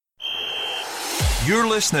You're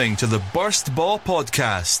listening to the Burst Baw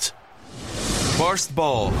podcast. Burst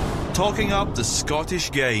Baw, talking up the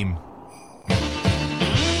Scottish game.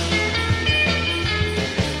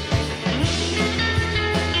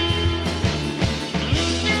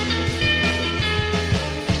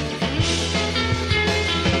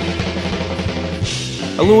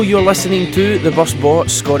 Hello, you're listening to the Burst Baw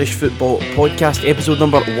Scottish Football Podcast, episode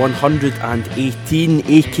number 118,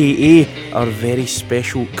 aka our very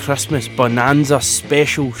special Christmas Bonanza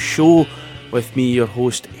special show with me, your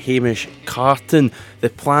host, Hamish Carton.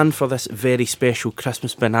 The plan for this very special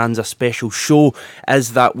Christmas Bonanza special show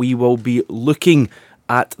is that we will be looking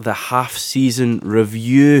at the half-season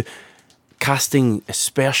review, casting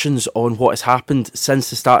aspersions on what has happened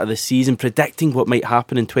since the start of the season, predicting what might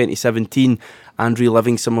happen in 2017, and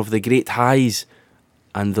reliving some of the great highs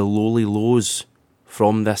and the lowly lows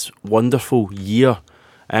from this wonderful year.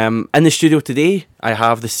 In the studio today, I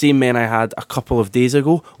have the same men I had a couple of days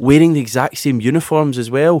ago, wearing the exact same uniforms as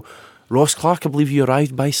well. Ross Clark, I believe you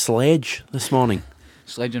arrived by sledge this morning.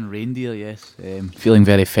 Sledge and reindeer, yes. Feeling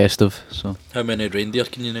very festive. So how many reindeer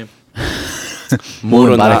can you name? More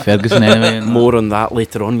on Barry Ferguson anyway. More on that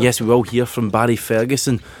later on. Yes, we will hear from Barry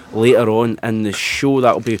Ferguson later on in the show.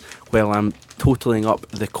 That'll be while I'm totalling up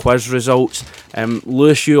the quiz results.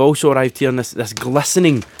 Lewis, you also arrived here on this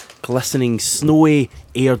glistening, snowy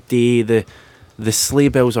air day. The sleigh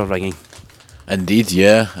bells are ringing. Indeed,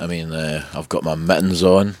 yeah. I mean, I've got my mittens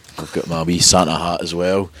on. I've got my wee Santa hat as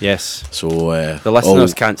well. Yes. So the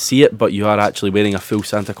listeners can't see it, but you are actually wearing a full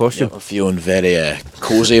Santa costume. Yeah, I'm feeling very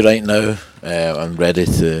cosy right now. I'm ready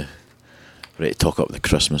to talk up the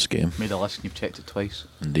Christmas game. Made a list and you've checked it twice.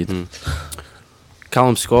 Indeed.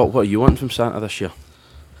 Callum Scott, what are you wanting from Santa this year?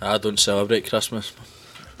 I don't celebrate Christmas.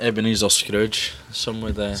 Ebenezer Scrooge. Some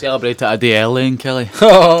would celebrate it a day early in Kelly.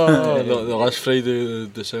 the last Friday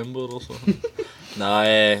of December or something.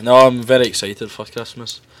 No, I'm very excited for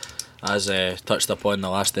Christmas. As touched upon in the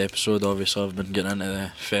last episode, obviously I've been getting into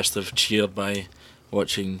the festive cheer by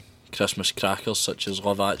watching Christmas crackers such as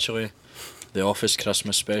Love Actually, The Office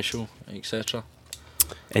Christmas Special, etc.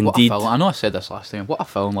 Indeed. I know I said this last time. What a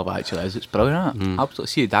film Love Actually is. It's brilliant. Absolutely.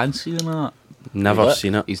 See a dance scene in that. Never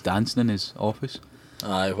seen it. He's dancing in his office.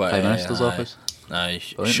 Aye, Prime Minister's office. Aye,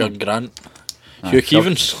 Brilliant. Shug Grant. Hugh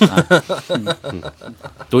Keevins.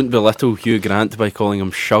 Don't belittle Hugh Grant by calling him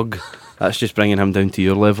Shug. That's just bringing him down to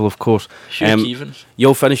your level, of course. Hugh Keevins. You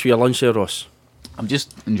all finished with your lunch there, Ross? I'm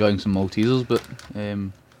just enjoying some Maltesers, but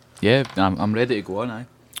yeah, I'm ready to go on. Aye.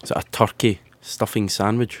 Is it a turkey stuffing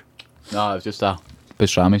sandwich? No, it's just a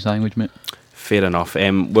pastrami sandwich, mate. Fair enough.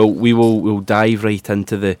 Well, we'll dive right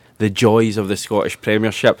into the joys of the Scottish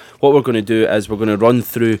Premiership. What we're going to do is we're going to run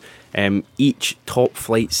through each top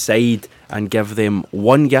flight side and give them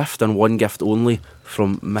one gift and one gift only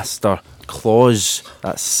from Mr. Claus.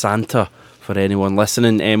 That's Santa for anyone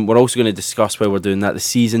listening. We're also going to discuss, while we're doing that, the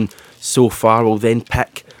season so far. We'll then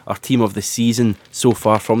pick our team of the season so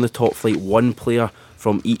far from the top flight, one player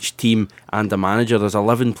from each team and a manager. There's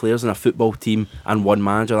 11 players in a football team and one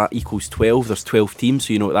manager. That equals 12. There's 12 teams,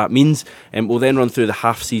 so you know what that means. We'll then run through the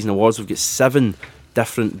half-season awards. We've got 7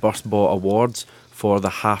 different Burst Baw awards for the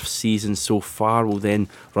half-season so far. We'll then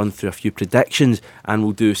run through a few predictions, and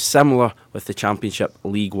we'll do similar with the Championship,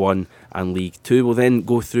 League 1 and League 2. We'll then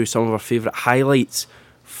go through some of our favourite highlights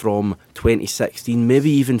from 2016, maybe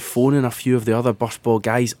even phone in a few of the other Burst Baw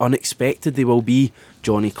guys. Unexpected they will be.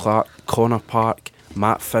 Johnny Clark, Connor Park,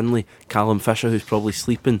 Matt Finlay, Callum Fisher, who's probably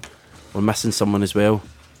sleeping. We're missing someone as well.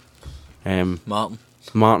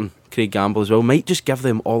 Martin, Craig Gamble as well. Might just give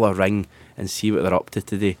them all a ring and see what they're up to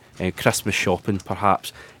today. Christmas shopping,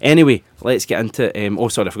 perhaps. Anyway, let's get into... I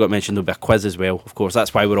forgot to mention there'll be a quiz as well, of course.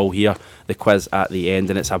 That's why we're all here. The quiz at the end,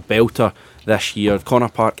 and it's a belter this year. Connor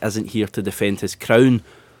Park isn't here to defend his crown,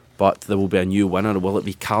 but there will be a new winner. Will it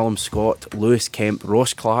be Callum Scott, Lewis Kemp,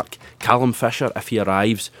 Ross Clark, Callum Fisher if he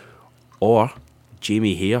arrives, or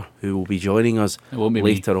Jamie Hare, who will be joining us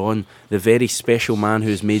later on? The very special man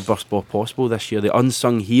who has made Burst Baw possible this year, the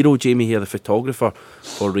unsung hero Jamie Hare, the photographer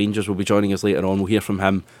for Rangers, will be joining us later on. We'll hear from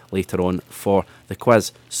him later on for the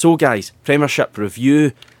quiz. So guys, Premiership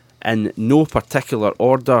review in no particular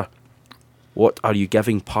order. What are you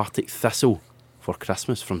giving Partick Thistle for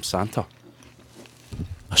Christmas from Santa?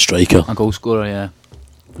 A striker. A goal scorer, yeah.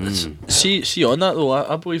 See on that though,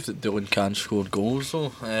 I believe that Dylan can score goals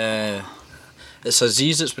though. It's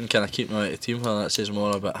Aziz that's been kind of keeping him out of the team. Well, that says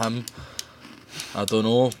more about him. I don't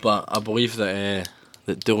know, but I believe that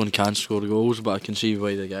Dylan can score goals, but I can see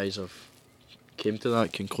why the guys have came to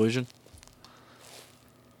that conclusion.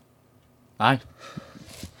 Aye.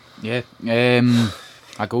 Yeah.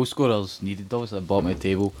 A goal scorer's needed, obviously, at the bottom of the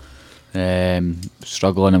table.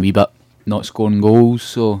 struggling a wee bit, not scoring goals.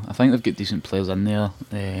 So I think they've got decent players in there.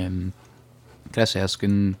 Chris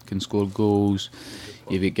Erskine can score goals.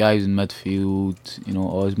 You've got guys in midfield,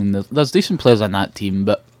 Osman. There's decent players in that team,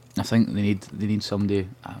 but I think they need somebody,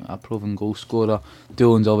 a proven goal scorer.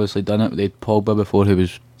 Doolan's obviously done it. They had Pogba before, who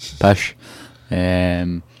was pish.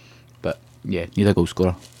 But yeah, need a goal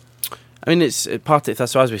scorer. I mean, it's part of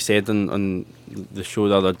this, as we said on the show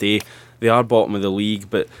the other day, they are bottom of the league,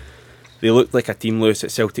 but they looked like a team, Lewis,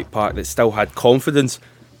 at Celtic Park that still had confidence.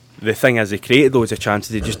 The thing is, they created loads of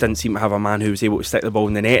chances, they just didn't seem to have a man who was able to stick the ball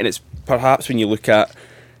in the net, and it's perhaps when you look at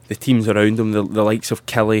the teams around them, the likes of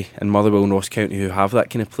Kelly and Motherwell and Ross County, who have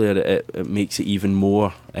that kind of player, it makes it even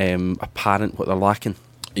more apparent what they're lacking.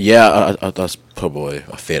 Yeah, that's probably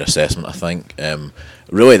a fair assessment, I think.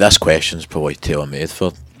 Really, this question's probably tailor-made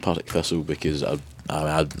for Partick Thistle, because I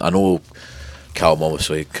know Callum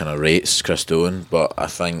obviously kind of rates Chris Doolan, but I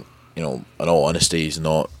think, in all honesty, he's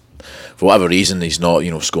not, for whatever reason, he's not,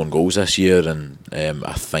 scoring goals this year, and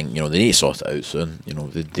I think, they need to sort it out soon.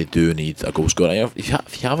 They do need a goal scorer.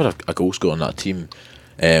 If you have a goal scorer on that team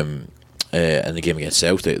in the game against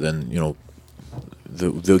Celtic, then,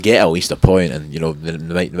 they'll get at least a point, and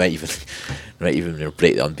they might even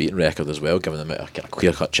break the unbeaten record as well, given the amount of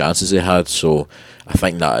clear cut chances they had. So I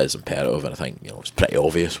think that is imperative, and I think it's pretty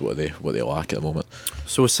obvious what they lack at the moment.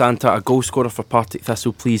 So Santa, a goal scorer for Partick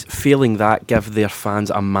Thistle, please. Failing that, give their fans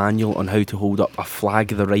a manual on how to hold up a flag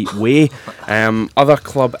the right way. Other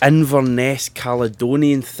club, Inverness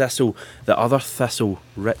Caledonian Thistle. The other Thistle,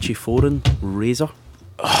 Richie Foran, Razor.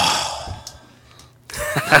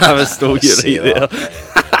 I stole you right there.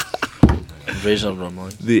 Razor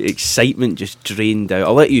Ramon. The excitement just drained out.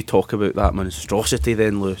 I'll let you talk about that monstrosity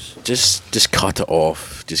then, Lewis. Just cut it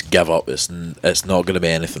off. Just give up. It's not going to be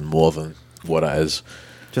anything more than what it is.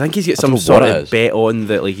 Do you think he's got some sort of bet on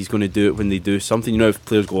that, like he's going to do it when they do something? If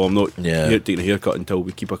players go, I'm not taking a haircut until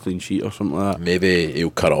we keep a clean sheet or something like that. Maybe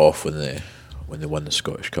he'll cut it off when they win the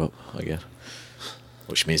Scottish Cup, I guess.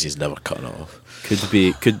 Which means he's never cutting it off.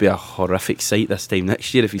 Could be a horrific sight this time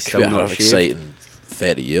next year if he's Could still be a not horrific shaved. sight in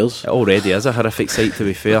 30 years. It already is a horrific sight, to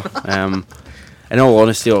be fair. In all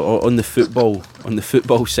honesty, on the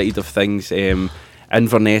football side of things,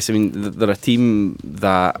 Inverness, I mean, they're a team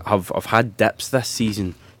that have had dips this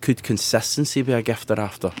season. Could consistency be a gift they're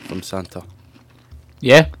after from Santa?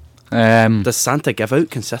 Yeah. Does Santa give out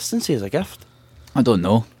consistency as a gift? I don't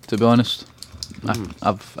know, to be honest.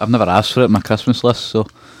 I've never asked for it on my Christmas list, so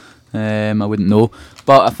I wouldn't know.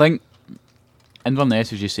 But I think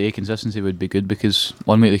Inverness, as you say, consistency would be good, because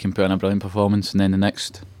one week they can put in a brilliant performance and then the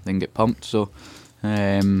next they can get pumped. So, sorry,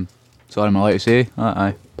 am I allowed to say?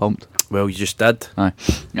 Aye, pumped. Well, you just did. Aye.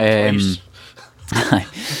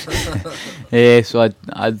 So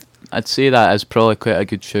I'd say that is probably quite a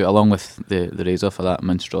good shout, along with the Razor for that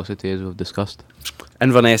monstrosity, as we've discussed.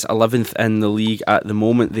 Inverness 11th in the league at the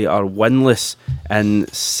moment. They are winless in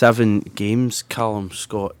 7 games. Callum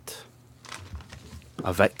Scott,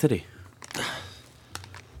 a victory.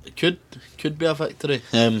 It could be a victory.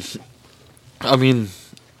 I mean,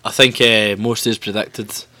 I think most is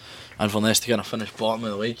predicted Inverness to kind of finish bottom of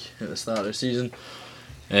the league at the start of the season.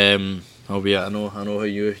 Albeit I know how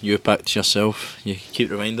you picked yourself. You keep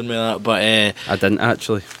reminding me of that, but I didn't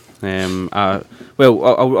actually. I'll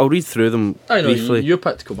read through them briefly. You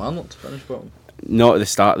picked Kilmarnock to finish bottom. Not at the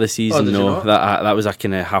start of the season, did you no. not? That was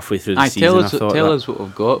kind of halfway through the season. Tell us what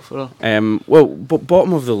we've got for her. But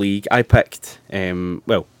bottom of the league, I picked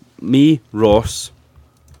me, Ross,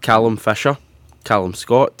 Callum Fisher, Callum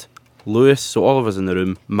Scott, Lewis. So all of us in the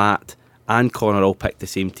room, Matt and Connor all picked the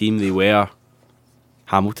same team. They were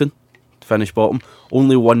Hamilton to finish bottom.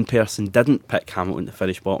 Only one person didn't pick Hamilton to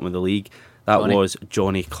finish bottom of the league. That was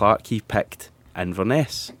Johnny Clark. He picked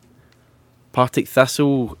Inverness. Partick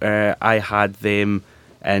Thistle, I had them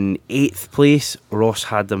in 8th place. Ross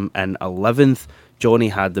had them in 11th. Johnny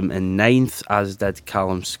had them in 9th, as did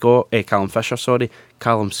Callum Fisher.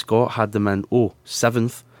 Callum Scott had them in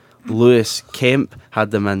 7th. Lewis Kemp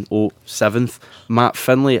had them in 7th. Matt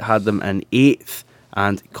Finlay had them in 8th,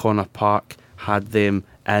 and Connor Park had them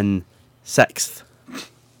in 6th.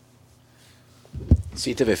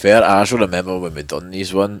 See, to be fair, I actually remember when we done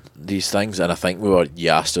these things, and I think you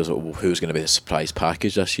asked us who was going to be the surprise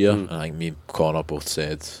package this year, and I think me and Connor both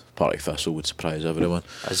said Partick Thistle would surprise everyone.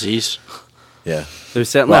 Aziz. Yeah. There was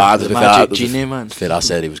certainly the magic genie, man. I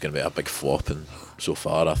said he was going to be a big flop, and so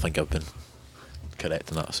far I think I've been correct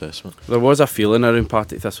in that assessment. There was a feeling around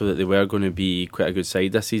Partick Thistle that they were going to be quite a good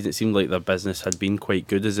side this season. It seemed like their business had been quite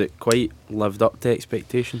good. Is it quite lived up to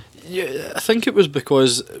expectation? Yeah, I think it was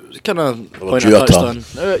because kind of point due I a touched turn. on.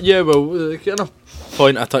 The kind of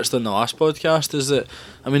point I touched on the last podcast is that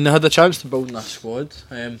they had a chance to build in that squad.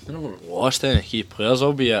 They never lost any key players,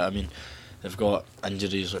 albeit they've got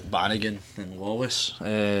injuries like Bannigan and Wallace,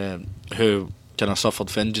 who kind of suffered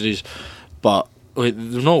for injuries, but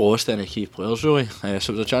they've not lost any key players really. So it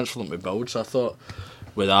was a chance for them to build. So I thought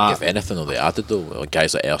with that, If anything, though, they added though, like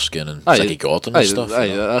guys like Erskine and Ziggy Gordon and stuff.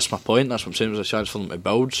 That's my point. That's what I'm saying. It was a chance for them to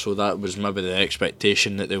build. So that was maybe the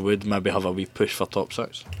expectation that they would maybe have a wee push for top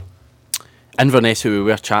six. Inverness, who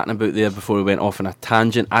we were chatting about there before we went off on a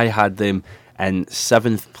tangent, I had them in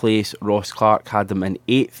 7th place. Ross Clark had them in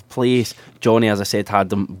 8th place. Johnny, as I said, had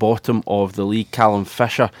them bottom of the league. Callum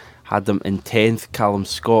Fisher had them in 10th. Callum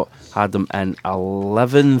Scott had them in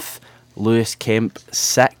 11th. Lewis Kemp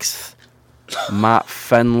 6th. Matt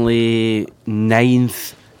Finlay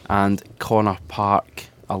 9th. And Connor Park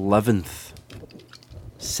 11th.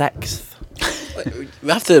 6th. We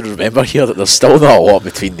have to remember here that there's still not a lot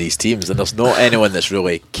between these teams, and there's not anyone that's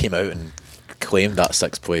really came out and claimed that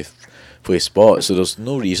 6th place spot. So there's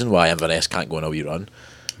no reason why Inverness can't go on a wee run.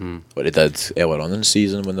 What they did earlier on in the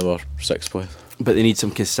season when they were 6th place. But they need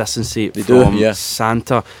some consistency They from do, yeah.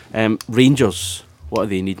 Santa. Rangers, what are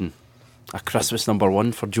they needing? A Christmas number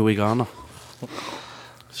 1 for Joey Garner.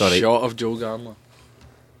 Sorry. Shot of Joe Garner.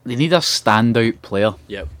 They need a standout player.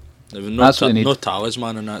 Yep. They've That's what they need. no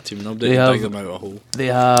talisman in that team. Nobody They can have- dig them out of a hole. They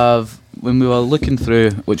have, when we were looking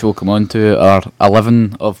through, which we'll come on to, our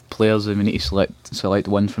 11 of players that we need to select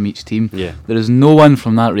one from each team. Yeah. There is no one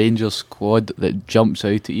from that Rangers squad that jumps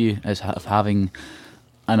out at you as having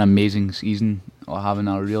an amazing season or having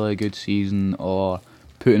a really good season or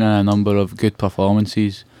putting in a number of good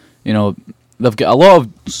performances. You know, they've got a lot of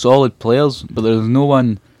solid players, but there's no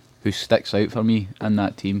one who sticks out for me in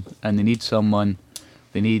that team. And they need someone.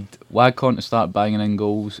 They need Wagcon to start banging in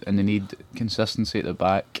goals, and they need consistency at the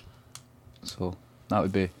back. So that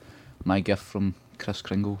would be my gift from Chris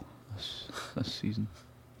Kringle this season.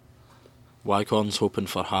 Waghorn's hoping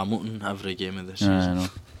for Hamilton every game of the Yeah, I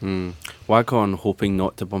season. know. Wagcon hoping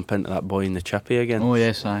not to bump into that boy in the chippy again. Oh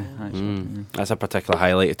yes, aye. That's a particular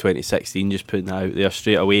highlight of 2016, just putting that out there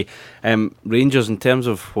straight away. Rangers, in terms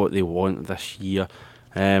of what they want this year,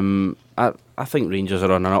 I think Rangers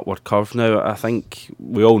are on an upward curve now. I think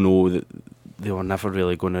we all know that they were never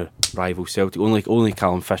really going to rival Celtic. Only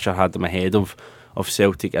Callum Fisher had them ahead of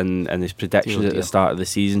Celtic in his predictions at the start of the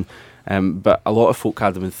season. But a lot of folk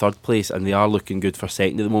had them in 3rd place, and they are looking good for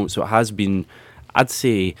 2nd at the moment. So it has been, I'd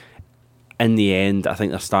say, in the end, I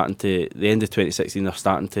think the end of 2016, they're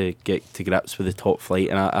starting to get to grips with the top flight,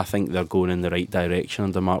 and I think they're going in the right direction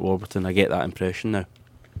under Mark Warburton. I get that impression now.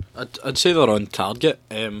 I'd say they're on target.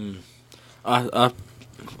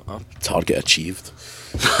 Target achieved.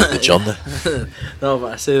 The journey. No,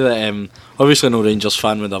 but I say that obviously no Rangers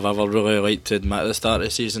fan would have ever really liked to admit at the start of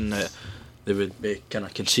the season that they would be kind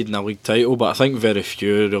of conceding a league title, but I think very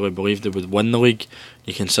few really believed they would win the league.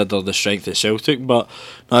 You consider the strength of Celtic, but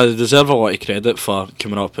no, they deserve a lot of credit for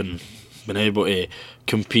coming up and being able to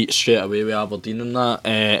compete straight away with Aberdeen and that.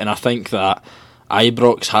 And I think that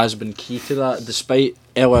Ibrox has been key to that. Despite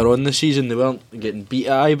earlier on the season they weren't getting beat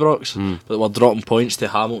at Ibrox, but they were dropping points to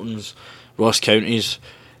Hamilton's, Ross Counties,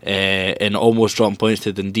 and almost dropping points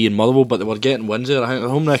to Dundee and Motherwell, but they were getting wins there. I think the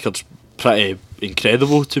home record's pretty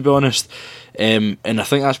incredible, to be honest. And I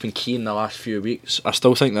think that's been key in the last few weeks. I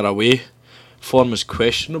still think their away form is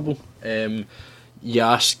questionable. You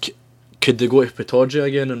ask, could they go to Pataudry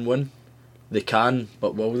again and win? They can,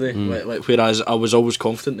 but will they? Like, whereas I was always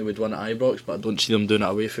confident they would win at Ibrox, but I don't see them doing it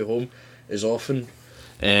away from home as often.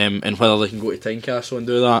 And whether they can go to Tynecastle and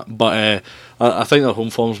do that. But I think their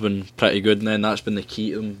home form's been pretty good, and then that's been the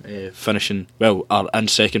key to them finishing, are in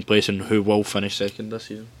 2nd place and who will finish 2nd this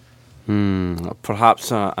season.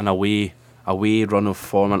 Perhaps an away run of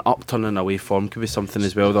form, an upturn in away form could be something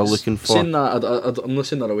as well they're looking for. Saying that, I'm not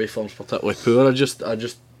saying their away form's particularly poor. I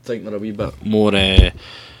just think they're a wee bit more.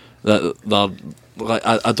 That they're like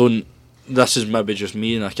I don't. This is maybe just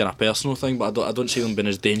me and a kind of personal thing, but I don't see them being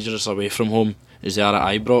as dangerous away from home as they are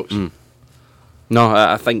at Ibrox. No,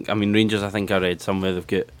 I think Rangers. I think I read somewhere they've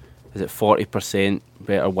got, is it 40%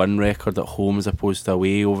 better win record at home as opposed to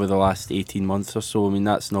away over the last 18 months or so. I mean,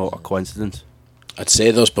 that's not a coincidence. I'd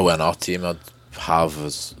say those probably in our team I'd have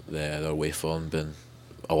as their away form been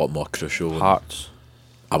a lot more crucial. Hearts,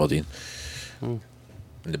 Aberdeen, in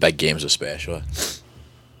the big games especially.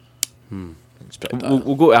 It's pretty bad.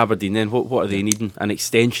 We'll go to Aberdeen then. What are they needing? An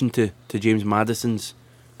extension to James Maddison's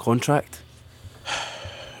contract?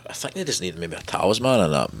 I think they just need maybe a talisman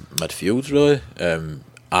in that midfield, really.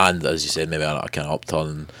 And as you said, maybe a kind of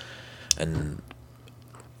upturn and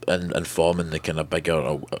forming the kind of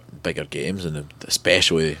bigger games, and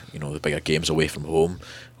especially the bigger games away from home,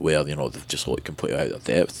 where they've just looked completely out of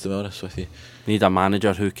depth. To be honest with you, Need a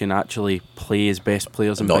manager who can actually play his best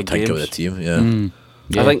players in not big tinker games. with the team. Yeah.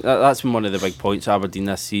 I think that's been one of the big points of Aberdeen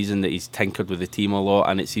this season, that he's tinkered with the team a lot,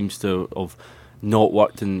 and it seems to have not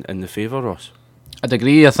worked in the favour, Ross. I'd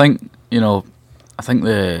agree. I think the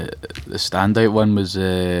standout one was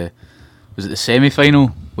it the semi-final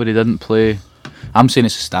where he didn't play. I'm saying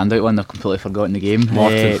it's a standout one. I've completely forgotten the game.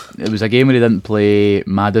 It was a game where he didn't play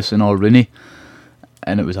Maddison or Rooney,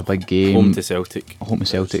 and it was a big game. Home to Celtic.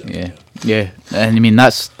 Yeah. And I mean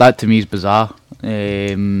that to me is bizarre.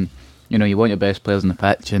 You want your best players on the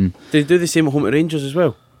pitch, and Did he do the same at home to Rangers as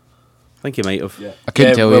well? I think he might have. Yeah. I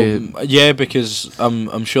couldn't tell you. Yeah, because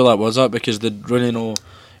I'm sure that was that, because the Rooney no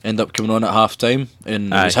end up coming on at half time,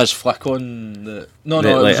 and it was his flick on the. No,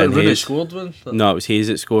 it was Rooney scored one. No, it was Hayes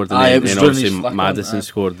that scored, and it was then obviously Rooney's flick Madison on,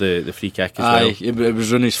 scored the free kick as well. It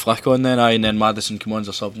was Rooney's flick on then, and then Madison came on as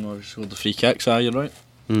a sub and scored the free kicks. You're right.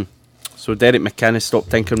 So Derek McInnes, stop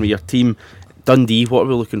tinkering with your team. Dundee, what are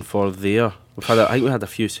we looking for there? I think we had a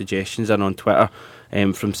few suggestions in on Twitter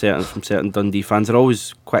from certain Dundee fans. They're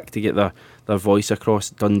always quick to get their voice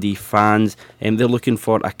across. Dundee fans, they're looking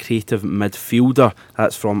for a creative midfielder.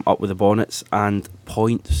 That's from Up With The Bonnets. And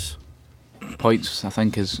points, Points, I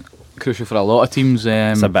think, is crucial for a lot of teams.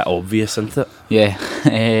 it's a bit obvious, isn't it?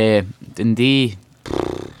 Yeah. Dundee,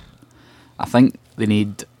 I think they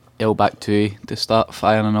need El Baktui to start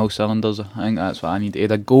firing on all cylinders. I think that's what I need. He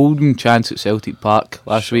had a golden chance at Celtic Park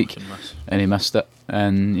last week, and he missed it.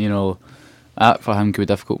 And that for him could be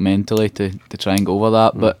difficult mentally to try and go over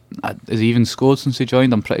that. But has he even scored since he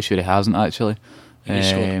joined? I'm pretty sure he hasn't actually. He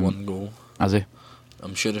scored one goal. Has he?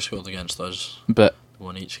 I'm sure he scored against us. But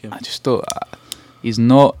one each game. I just don't. He's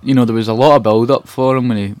not. There was a lot of build up for him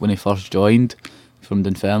when he first joined from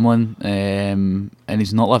Dunfermline, and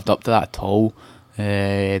he's not lived up to that at all.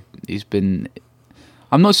 He's been.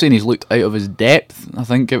 I'm not saying he's looked out of his depth. I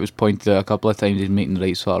think it was pointed out a couple of times he's making the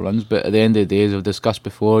right sort of runs, but at the end of the day, as I've discussed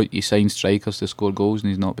before, you sign strikers to score goals, and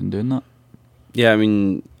he's not been doing that. Yeah, I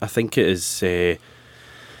mean, I think it is.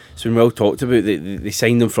 It's been well talked about. They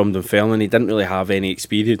signed him from Dunfermline. He didn't really have any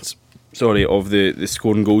experience. Of the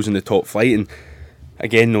scoring goals in the top flight, and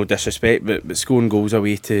again, no disrespect, but scoring goals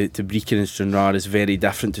away to Brecon and Stranraer is very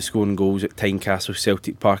different to scoring goals at Tynecastle,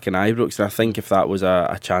 Celtic Park and Ibrox. And I think if that was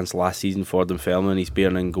a chance last season for Dunfermline, he's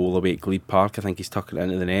bearing in goal away at Glebe Park. I think he's tucking it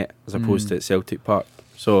into the net as opposed to at Celtic Park.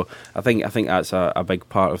 So I think that's a big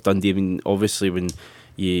part of Dundee. I mean, obviously when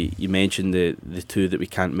you mentioned the two that we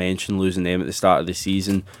can't mention, losing them at the start of the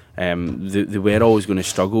season, they were always going to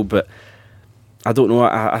struggle, but I don't know.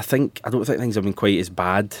 I don't think things have been quite as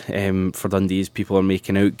bad for Dundee as people are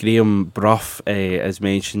making out. Graham Bruff, as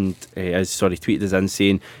mentioned, tweeted us in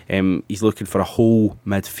saying he's looking for a whole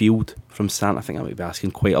midfield from Santa. I think I might be asking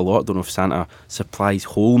quite a lot. I don't know if Santa supplies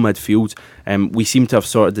whole midfields. We seem to have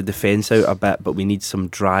sorted the defence out a bit, but we need some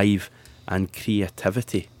drive and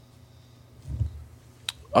creativity.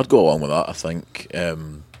 I'd go along with that. I think. I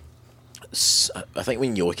think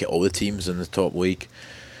when you look at all the teams in the top league,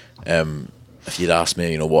 if you'd ask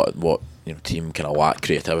me, what team kind of lack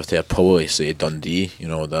creativity, I'd probably say Dundee.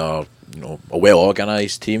 They're a well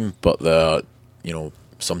organised team, but they're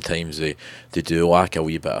sometimes they do lack a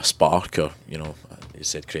wee bit of spark, or you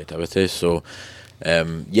said creativity. So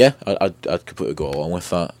I'd completely go along with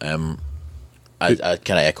that. I'd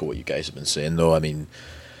kind of echo what you guys have been saying, though. I mean,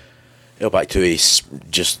 back to he's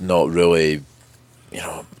just not really,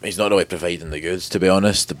 he's not really providing the goods, to be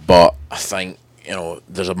honest. But I think.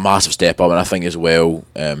 There's a massive step up, and I think as well,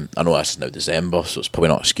 I know this is now December, so it's probably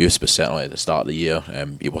not an excuse, but certainly at the start of the year,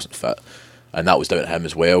 he wasn't fit, and that was down to him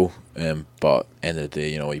as well. But end of the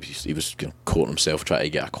day, he was courting himself trying to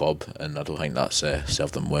get a club, and I don't think that's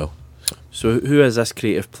served him well. So who is this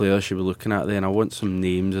creative player should be looking at then? I want some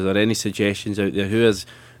names. Are there any suggestions out there? Who's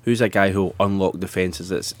a guy who'll unlock defences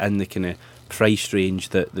that's in the kind of price range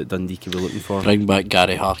that Dundee could be looking for? Bring back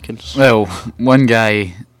Gary Harkins. Well, one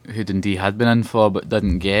guy who Dundee had been in for but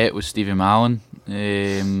didn't get was Stevie Mallon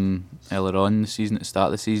earlier on in the season, at the start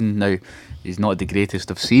of the season. Now, he's not the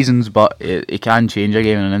greatest of seasons, but he can change a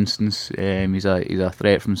game in an instance. He's a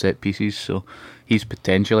threat from set pieces, so he's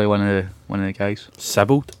potentially one of the guys.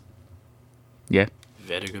 Sibbald? Yeah.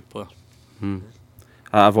 Very good player.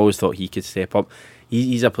 I've always thought he could step up.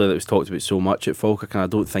 He's a player that was talked about so much at Falkirk, and I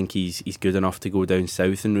don't think he's good enough to go down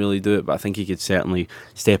south and really do it, but I think he could certainly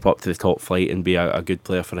step up to the top flight and be a good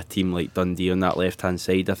player for a team like Dundee on that left-hand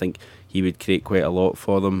side. I think he would create quite a lot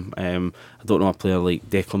for them. I don't know, a player like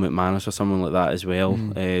Declan McManus or someone like that as well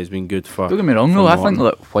has been good for... Don't get me wrong though, I think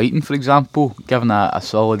like Whiting, for example, given a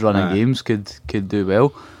solid run of games, could do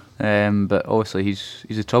well. But obviously he's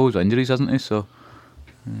a troubles with injuries, isn't he? So,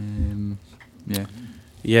 yeah.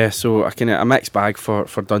 Yeah, so a mixed bag for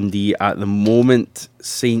Dundee at the moment.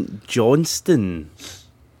 St Johnstone,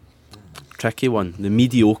 tricky one. The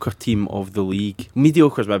mediocre team of the league.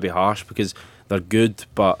 Mediocre is maybe harsh because they're good,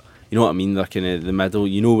 but you know what I mean. They're kind of the middle.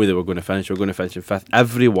 You know where they were going to finish. They were going to finish in fifth.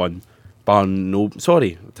 Everyone, I'll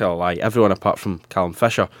tell a lie. Everyone apart from Callum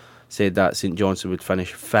Fisher said that St Johnstone would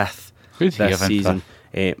finish fifth this season.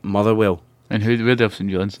 Motherwell. And where'd have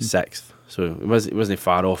St Johnstone? Sixth. So it wasn't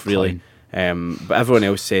far off really. But everyone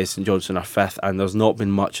else says St Johnstone are fifth, and there's not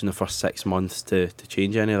been much in the first 6 months to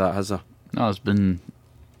change any of that, has there? No, it's been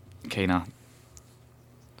kind of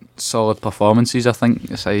solid performances, I think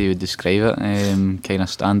that's how you would describe it. Kind of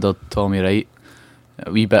standard Tommy Wright,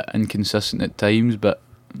 a wee bit inconsistent at times, but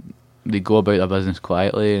they go about their business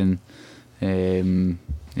quietly, and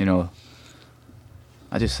you know,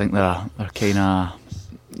 I just think they're kind of,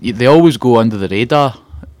 they always go under the radar.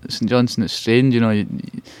 St Johnstone, it's strange, you know.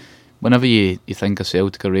 Whenever you think of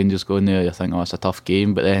Celtic or Rangers going there, you think, oh, it's a tough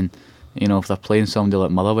game. But then, you know, if they're playing somebody like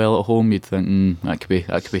Motherwell at home, you'd think that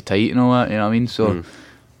could be tight and all that. You know what I mean? So,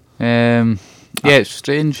 yeah, it's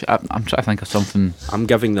strange. I'm trying to think of something. I'm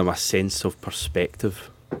giving them a sense of perspective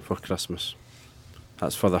for Christmas.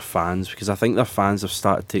 That's for their fans, because I think their fans have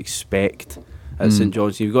started to expect at St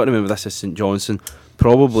Johnstone. You've got to remember, this is St Johnstone,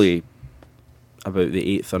 probably about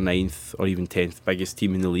the 8th or 9th or even 10th biggest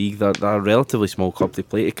team in the league. They're a relatively small club. They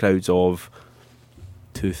play to crowds of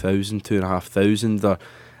 2,000, 2,500.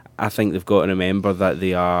 I think they've got to remember that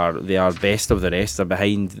they are best of the rest. They're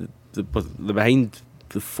behind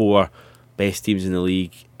the 4 best teams in the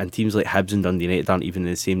league, and teams like Hibs and Dundee United aren't even in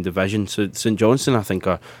the same division. So St Johnstone, I think,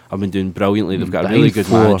 have been doing brilliantly. They've got a really good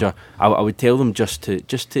manager. I would tell them just to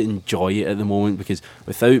enjoy it at the moment, because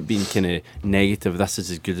without being kind of negative, this is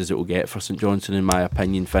as good as it will get for St Johnstone, in my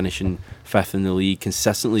opinion. Finishing 5th in the league,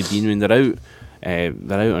 consistently being when they're out.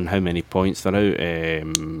 They're out on how many points? They're out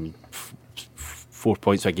 4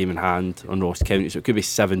 points a game in hand on Ross County, so it could be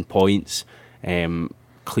 7 points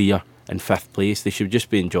clear in 5th place. They should just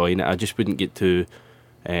be enjoying it. I just wouldn't get too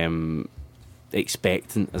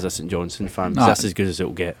expectant as a St Johnstone fan, because that's as good as it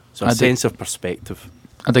will get. So a sense of perspective.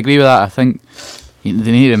 I'd agree with that. I think they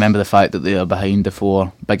need to remember the fact that they are behind the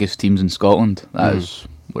 4 biggest teams in Scotland. That is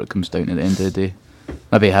what it comes down to at the end of the day.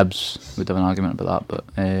 Maybe Hibs would have an argument about that,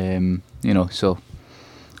 but you know, so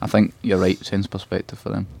I think you're right, sense of perspective for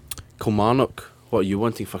them. Kilmarnock, what are you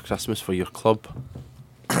wanting for Christmas for your club?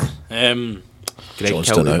 Greg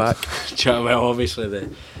Johnston Kelty out. back. Well, obviously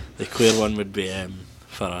the clear one would be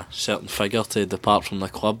for a certain figure to depart from the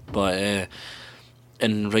club, but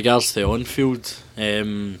in regards to on-field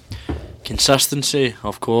consistency,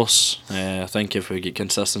 of course, I think if we get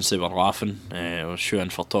consistency, we're laughing. We're shooting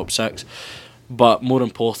for top 6, but more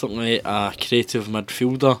importantly, a creative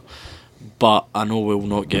midfielder. But I know we'll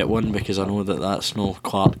not get one, because I know that's no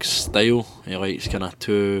Clark's style. He likes kind of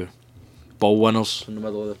 2 ball winners in the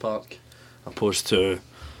middle of the park, opposed to,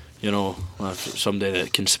 you know, somebody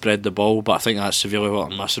that can spread the ball. But I think that's severely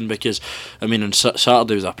what I'm missing, because I mean, on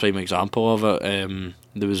Saturday was a prime example of it.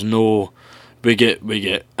 There was no, we get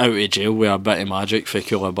out of jail with a bit of magic for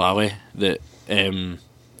Koulibaly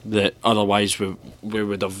that otherwise we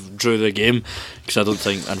would have drew the game, because I don't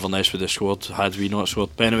think Inverness would have scored had we not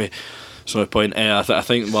scored. But anyway, it's no point. I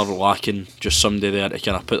think we're lacking just somebody there to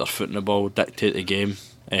kind of put their foot in the ball, dictate the game.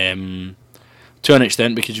 To an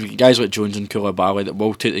extent, because you've got guys like Jones and Koulibaly that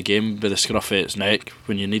will take the game by the scruff of its neck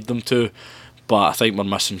when you need them to, but I think we're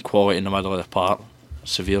missing quality in the middle of the park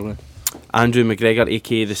severely. Andrew McGregor,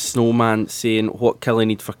 aka the Snowman, saying, what Killie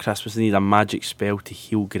need for Christmas? They need a magic spell to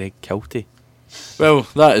heal Greg Kelty. Well,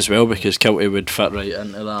 that as well, because Kelty would fit right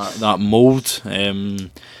into that mould. And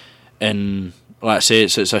like I say,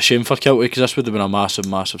 it's a shame for Kelty, because this would have been a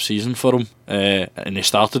massive season for him, and he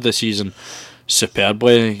started the season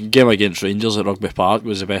superbly. Game against Rangers at Rugby Park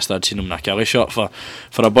was the best I'd seen him in a Kelly shirt. For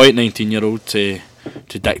a boy 19-year-old to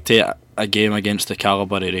dictate a game against the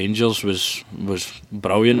calibre of Rangers was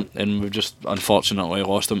brilliant, and we've just unfortunately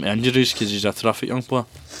lost him to injuries, because he's a terrific young player.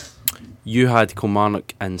 You had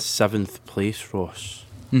Kilmarnock in 7th place, Ross.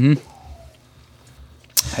 Why?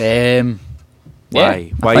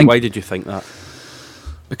 Why did you think that?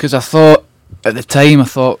 Because I thought, at the time,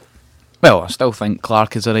 Well, I still think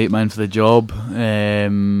Clark is the right man for the job.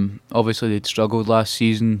 Obviously, they'd struggled last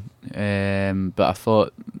season, but I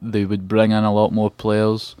thought they would bring in a lot more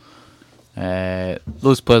players.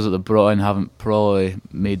 Those players that they brought in haven't probably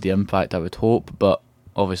made the impact I would hope, but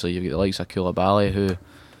obviously you've got the likes of Koulibaly, who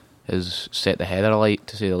has set the header alight,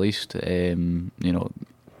 to say the least. Been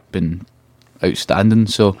outstanding.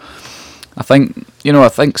 So I think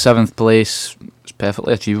 7th place is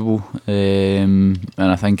perfectly achievable, and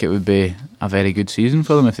I think it would be a very good season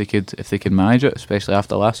for them if they could manage it, especially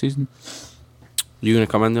after last season. You going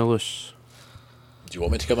to come in there, Lewis? Do you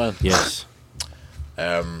want me to come in? Yes.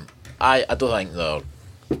 I don't think they're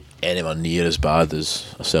anywhere near as bad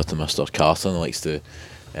as a certain Mr. Carton likes to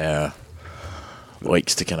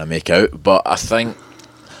kind of make out, but I think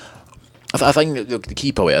the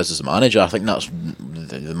key point is as a manager. I think that's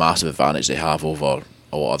the massive advantage they have over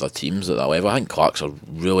a lot of other teams at that level. I think Clark's a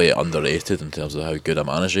really underrated in terms of how good a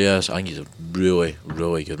manager he is. I think he's a really,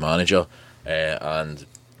 really good manager, and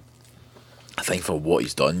I think for what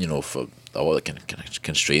he's done, for a lot of kind of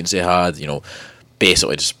constraints he had,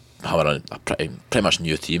 basically just having a pretty much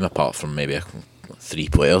new team apart from maybe 3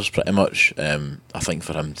 players, pretty much. I think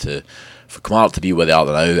for Clark to be where they are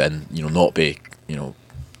now and not be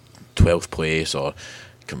 12th place or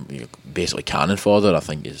basically cannon fodder, I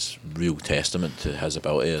think is real testament to his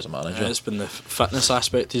ability as a manager. It's been the fitness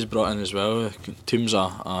aspect he's brought in as well. Teams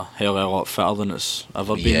are a hell of a lot fitter than it's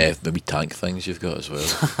ever been. Yeah, the wee tank things you've got as well.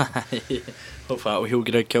 Hope that will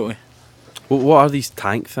Greg Kilty. What are these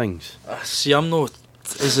tank things? See, I'm not.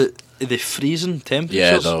 Is it are they freezing temperatures?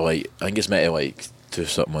 Yeah, they're like, I think it's meant to do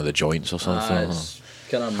something with the joints or something.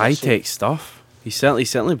 High tech stuff. He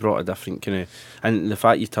certainly brought a different kind of, and the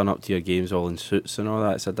fact you turn up to your games all in suits and all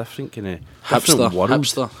that, it's a different kind of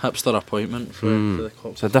hipster appointment for the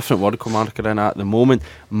club. It's a different word marker in at the moment.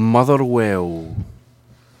 Motherwell,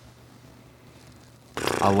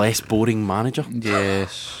 a less boring manager.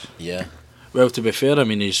 Yes. Yeah. Well, to be fair, I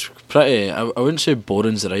mean, he's pretty. I wouldn't say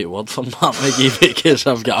boring's the right word for Mark McGee because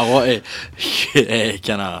I've got a lot of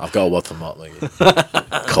kind of. I've got a word for Mark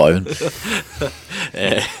McGee. Clown.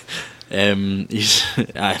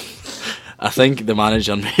 I think the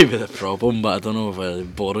manager may be the problem, but I don't know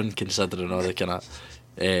if boring considering all the kind of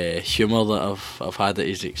humour that I've had at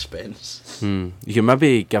his expense. You can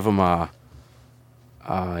maybe give him I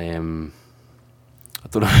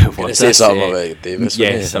don't know what say something about Davis.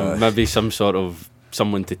 Yes, maybe some sort of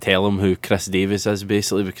someone to tell him who Chris Davies is,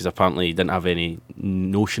 basically, because apparently he didn't have any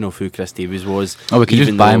notion of who Chris Davies was. Oh, we could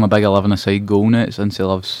just buy him a big 11-a-side goal net since he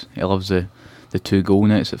loves the 2 goal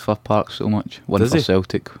nets at Firth Park so much. One for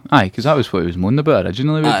Celtic. Aye, because that was what he was moaning about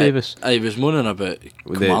originally with Davis. He was moaning about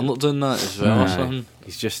Commander doing that as well or something.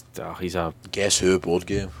 He's just, he's a... Guess Who board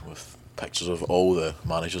game with pictures of all the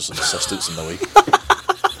managers and assistants in the league.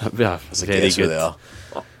 That's very good. They are.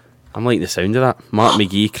 I'm liking the sound of that. Mark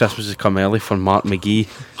McGee, Christmas has come early for Mark McGee.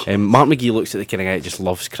 Mark McGee looks like the kind of guy that just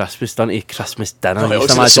loves Christmas, doesn't he? Christmas dinner. He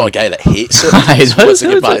looks like the sort of guy that hates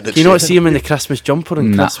it. You not see him in the Christmas jumper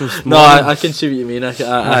and Christmas morning? No, I can see what you mean.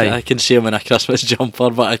 I can see him in a Christmas jumper,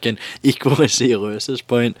 but I can equally see Lewis's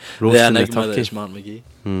point. The enigma that is Mark McGee.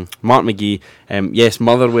 Mark McGee, yes,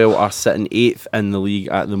 Motherwell are sitting 8th in the league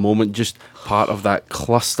at the moment, just part of that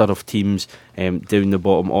cluster of teams down the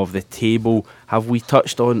bottom of the table. Have we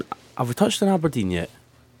touched on Aberdeen yet?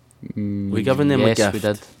 We given them a gift? We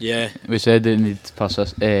did. Yeah, we said they need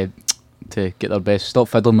to get their best. Stop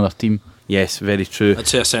fiddling with their team. Yes, very true. I'd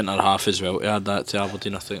say a centre half as well to add that to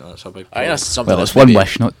Aberdeen. I think that's a big I think that's something. Well, it's one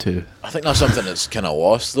wish, not 2. I think that's something that's kind of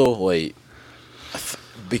lost though, like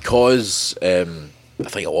because I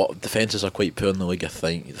think a lot of defences are quite poor in the league. I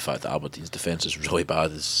think the fact that Aberdeen's defence is really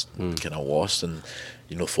bad is kind of lost, and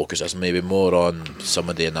focus is maybe more on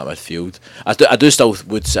somebody in that midfield. I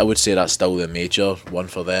would say that's still the major one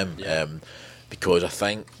for them, because I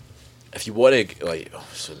think if you want to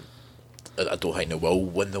I don't think they will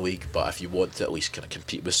win the league, but if you want to at least kind of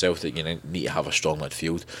compete with Celtic, you need to have a strong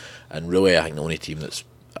midfield. And really, I think the only team that's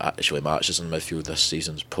actually matches in midfield this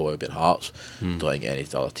season's probably been Hearts. Don't think any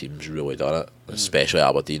other team's really done it, especially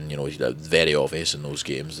Aberdeen. It's very obvious in those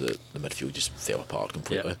games that the midfield just fell apart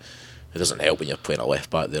completely. It doesn't help when you're playing a left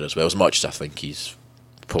back there as well. As much as I think he's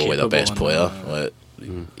probably their best player,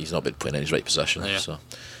 he's not been playing in his right position. So.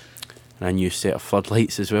 And a new set of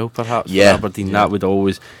floodlights as well, perhaps. Yeah, for Aberdeen, that would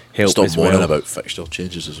always help. Stop as moaning well. about fixture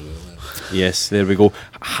changes as well. Yes, there we go.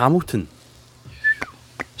 Hamilton,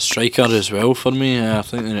 striker as well for me. I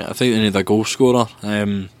think they need a goal scorer.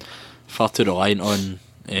 Far too reliant on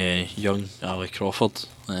young Ali Crawford.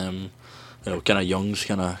 Kind of young's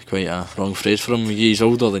kind of quite a wrong phrase for him. He's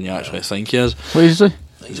older than you actually think he is. What is he?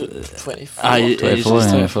 He's 24. Aye, he's 24, just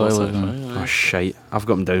yeah, 24, 24, 25, Oh aye. shite! I've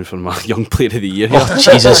got him down for my young player of the year. Oh,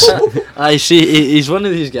 Jesus. I see. He's one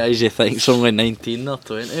of these guys you think's only 19 or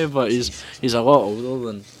 20, but he's a lot older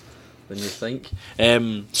than you think.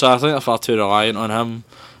 So I think they're far too reliant on him.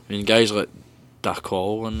 I mean, guys like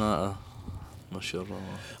Dacol and that. I'm not sure.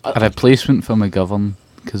 A replacement for McGovern,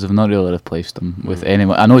 because they've not really replaced him with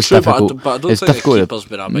anyone. I know it's True, difficult. but I don't it's think the difficult. keeper's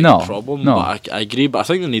been a big No, problem. no. But I agree. But I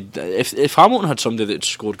think they need. If Hamilton had somebody that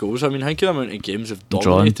scored goals, I mean, think of the amount of games they've Drawn,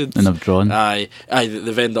 dominated. and they've drawn. Aye, that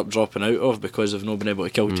they've ended up dropping out of because they've not been able to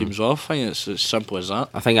kill teams off. I think it's as simple as that.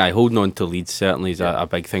 I think holding on to Leeds certainly is a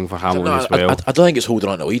big thing for Hamilton No, as well. I don't think it's holding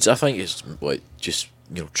on to Leeds. I think it's like just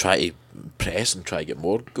try to press and try to get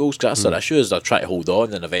more goals. 'Cause that's their issue, is they'll try to hold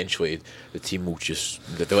on, and eventually the team will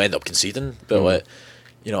they'll end up conceding. But like,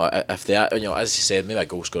 if they are, as you said, maybe a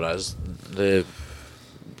goal scorer is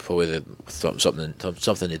probably something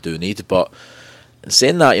they do need. But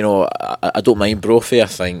saying that, I don't mind Brophy. I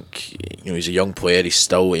think he's a young player. He's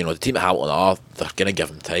still, the team at Hamilton they're gonna give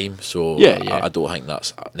him time. So Yeah. I don't think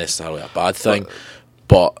that's necessarily a bad thing.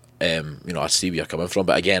 But I see where you're coming from.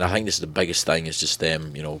 But again, I think this is the biggest thing is just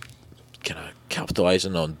them, kind of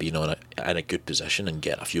capitalising on being in a good position and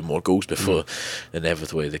getting a few more goals before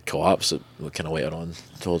inevitably they collapse kind of later on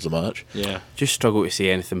towards the match. Yeah. Just struggle to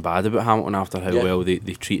say anything bad about Hamilton after how Yeah. well they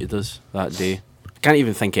treated us that day. I can't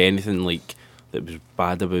even think of anything like that was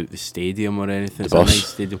bad about the stadium or anything. It's The a bus. nice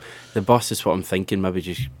stadium. The bus is what I'm thinking. Maybe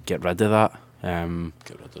just get rid of that.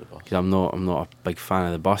 Get rid of the ball. Because I'm not a big fan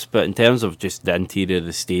of the bus. But in terms of just the interior of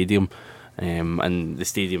the stadium, and the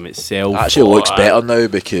stadium itself, It actually looks better now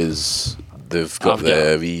because they've got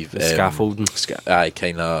the wee scaffolding.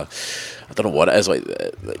 Kind of. I don't know what it is like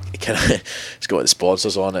kind of. It's got the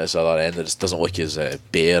sponsors on it. It's the other end. It just doesn't look as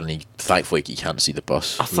bare, and thankfully you can't see the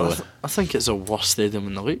bus. I think it's the worst stadium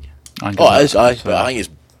in the league. Oh, it is. But I think it's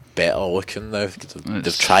better looking now. 'Cause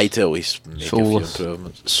they've tried to at least make a few soulless.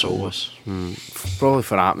 improvements. Soulless. Probably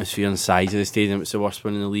for atmosphere and size of the stadium, it's the worst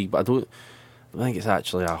one in the league. But I don't think it's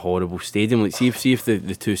actually a horrible stadium. Like, see if the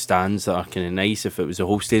two stands that are kind of nice. If it was the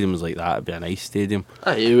whole stadium was like that, it'd be a nice stadium.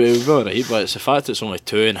 Aye, it would be alright, but it's the fact it's only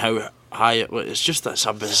 2 and how high it's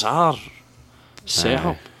a bizarre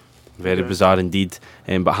setup. Very bizarre indeed.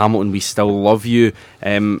 But Hamilton, we still love you.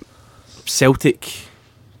 Celtic.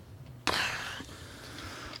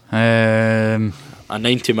 A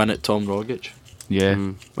 90-minute Tom Rogic.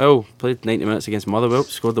 Yeah. Well, played 90 minutes against Motherwell,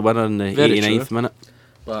 scored the winner in the Very 89th true. minute.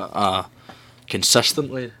 But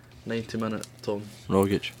consistently 90-minute Tom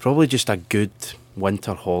Rogic. Probably just a good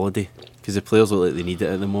winter holiday, because the players look like they need it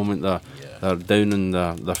at the moment. They're down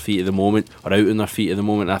on their feet at the moment, or out on their feet at the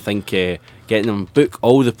moment. I think getting them, book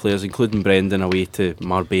all the players, including Brendan, away to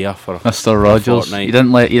Marbella for Mr. a Rogers. fortnight. You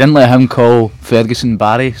didn't let him call Ferguson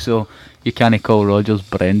Barry, so you can't call Rogers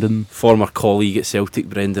Brendan. Former colleague at Celtic,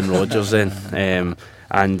 Brendan Rodgers, then.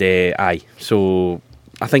 Aye. So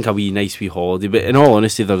I think a nice wee holiday. But in all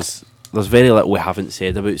honesty, there's very little we haven't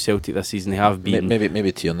said about Celtic this season. They have been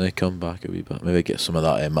Maybe Tierney come back a wee bit. Maybe get some of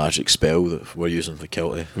that magic spell that we're using for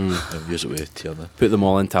Kilty and use it with Tierney. put them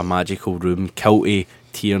all into a magical room. Kilty,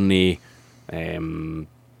 Tierney,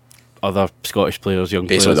 other Scottish players, young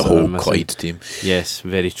Basically players. the that are whole missing. Clyde team. Yes,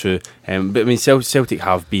 very true. But I mean, Celtic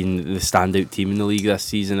have been the standout team in the league this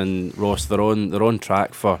season, and Ross, they're on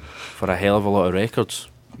track for a hell of a lot of records.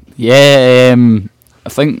 Yeah, I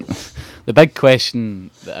think the big question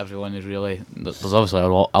that everyone is really, there's obviously a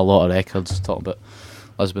lot of records talking about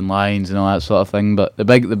Lisbon Lions and all that sort of thing, but the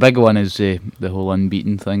big one is the whole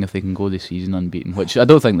unbeaten thing. If they can go this season unbeaten, which I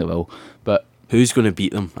don't think they will, but Who's going to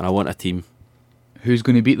beat them? And I want a team. who's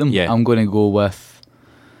going to beat them? Yeah. I'm going to go with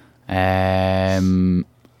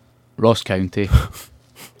Ross County.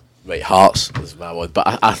 Right, Hearts is my one.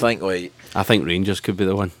 But I think like I think Rangers could be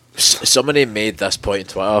the one. somebody made this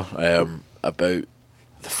point on Twitter about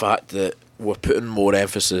the fact that we're putting more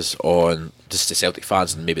emphasis on, just the Celtic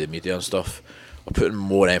fans and maybe the media and stuff, we're putting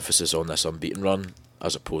more emphasis on this unbeaten run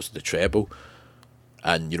as opposed to the treble.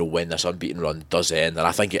 And when this unbeaten run does end, and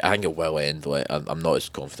I think it will end. Like I'm not as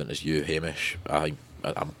confident as you, Hamish. I'm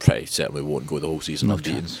pretty certain we won't go the whole season No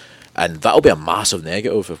unbeaten, chance. and that'll be a massive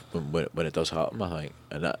negative when it does happen. I think,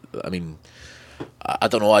 and I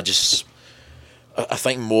don't know. I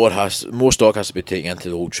think more stock has to be taken into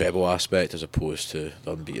the whole treble aspect as opposed to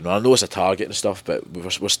the unbeaten run. I know it's a target and stuff, but we're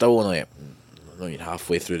still only not even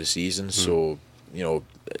halfway through the season, so I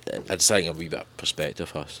just think a wee bit of perspective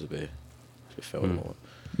has to be felt on it.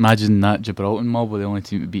 Imagine that Gibraltar mob were the only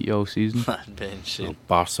team to beat you all season. That'd be insane.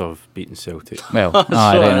 Barca have beaten Celtic. Well,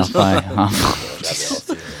 aye, right enough, aye. That'd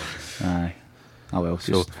be Aye. Oh well,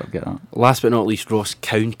 So- just forget that. Last but not least, Ross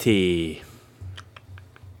County.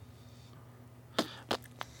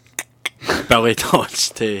 belly dots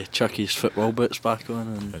to chuck his football boots back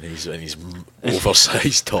on, and he's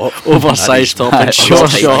oversized top, and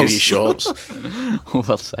short shorts.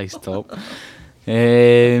 Oversized top.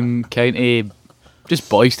 County, just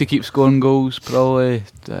boys to keep scoring goals, probably.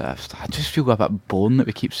 I just feel a bit boring that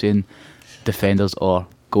we keep saying defenders or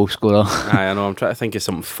goal scorer. Aye, I know, I'm trying to think of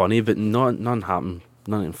something funny, but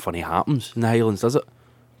nothing funny happens in the Highlands, does it?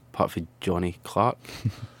 Apart from Johnny Clark.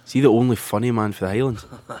 Is he the only funny man for the Highlands?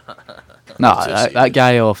 Nah, that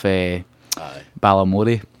guy off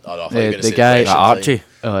Ballamore. Oh, no, the guy Archie.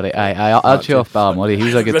 Oh, right, Archie off Ballamore. He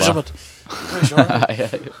was a good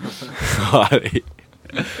Alright.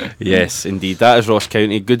 Yes, indeed. That is Ross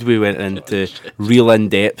County. Good we went into real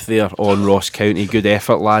in-depth there on Ross County. Good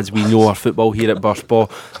effort, lads. We know our football here at Burst Baw.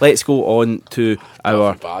 Let's go on to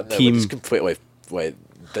our team. Just completely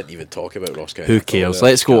didn't even talk about Ross County. Who cares?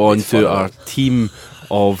 Let's go on to our team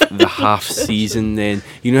of the half season then.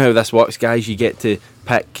 You know how this works, guys. You get to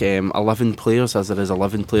pick 11 players, as there is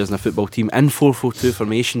 11 players in a football team, in 4-4-2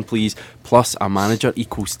 formation, please, plus a manager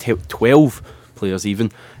equals 12 players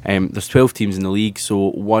even. There's 12 teams in the league,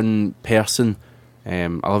 so one person,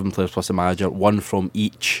 11 players plus a manager, one from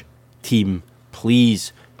each team,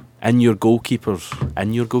 please. In your goalkeepers.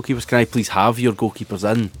 Can I please have your goalkeepers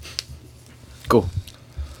in? Go.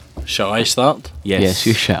 Shall I start? Yes,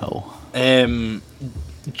 you shall.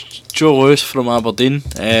 Joe Lewis from Aberdeen.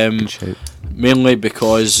 Mainly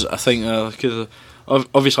because I think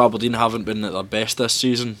obviously Aberdeen haven't been at their best this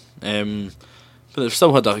season. But they've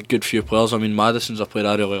still had a good few players. I mean, Madison's a player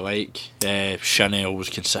I really like. Chanel was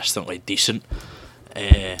consistently decent.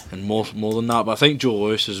 And more than that. But I think Joe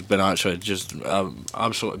Lewis has been actually just an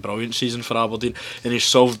absolutely brilliant season for Aberdeen. And he's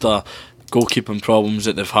solved the goalkeeping problems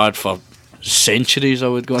that they've had for centuries, I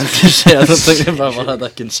would go on to say. I don't think they've ever had a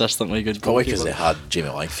consistently good Probably goalkeeper. because they had Jamie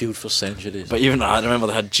Langfield for centuries. But even I remember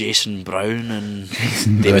they had Jason Brown and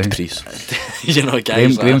David Priest.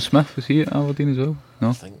 Guys Graham Smith, was he at Aberdeen as well? No?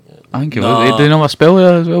 I think he was. Did he know a spell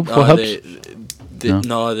there as well before Hibs?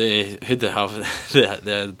 Who'd they have? They had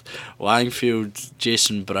Langfield,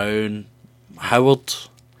 Jason Brown, Howard,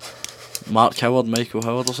 Mark Howard, Michael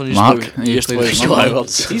Howard or something. He's still first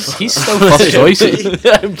choice.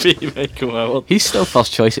 Michael Howard. He's still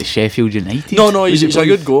first choice at Sheffield United. No, he's a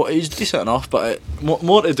good goal. He's decent enough, but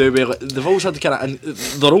more to do with they've always had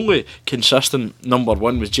their only consistent number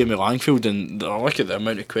one was Jamie Langfield, and look at the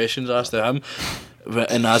amount of questions asked to him.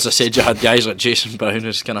 And as I said, you had guys like Jason Brown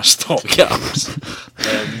as kind of stopgaps.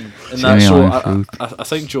 I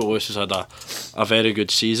think Joe Lewis has had a very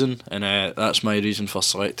good season, and that's my reason for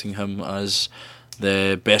selecting him as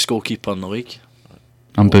the best goalkeeper in the league.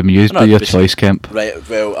 I'm bemused by your choice, Kemp. Right,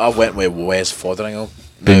 well, I went with Wes Fotheringham.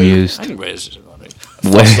 Bemused. I think Wes is alright.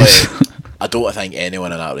 Wes. I don't think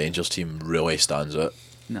anyone in that Rangers team really stands out.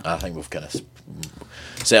 No. I think we've kind of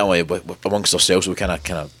certainly amongst ourselves we kind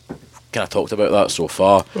of talked about that so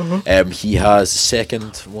far. He has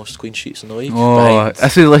second most clean sheets in the league.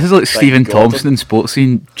 This is like Stephen Thompson in sports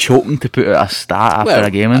scene choking to put out a stat after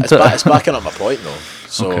a game. It's backing up my point though.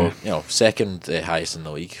 So okay. Second highest in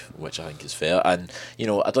the league, which I think is fair. And I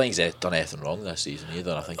don't think he's done anything wrong this season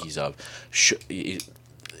either. I think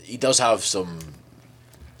he does have some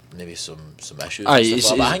issues.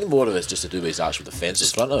 But I think more of it's just to do with his actual defence in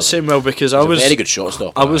front of him. Same well because he's a very good shot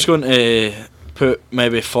stopper. I was going to put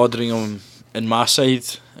maybe Fotheringham in my side,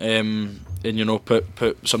 and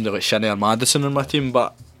put somebody like Shinnie or Madison in my team,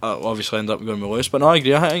 but I obviously end up going with Lewis. But no, I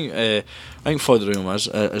agree. I think Fotheringham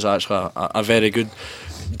is actually a very good,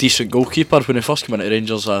 decent goalkeeper. When he first came into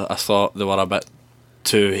Rangers, I thought they were a bit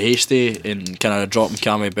too hasty and kind of dropping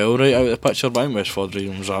Cammy Bell right out of the picture. But I think Wes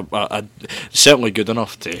Fotheringham's certainly good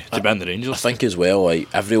enough to be in the Rangers. I think as well, like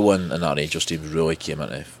everyone in that Rangers team really came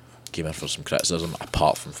in for some criticism,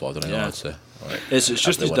 apart from Fotheringham. I'd say. It's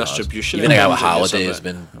just his distribution. Even a guy like Halliday has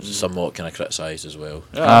been somewhat kind of criticised as well.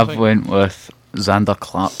 Yeah, I went with Xander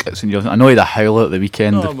Clark at St Johnstone. I know he had a howler at the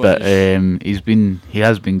weekend, but he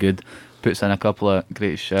has been good. Puts in a couple of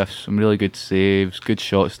great shifts, some really good saves, good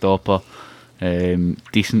shot stopper,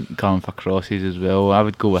 decent coming for crosses as well. I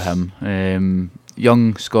would go with him.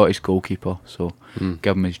 Young Scottish goalkeeper, so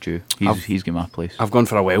give him his due. He's got my place. I've gone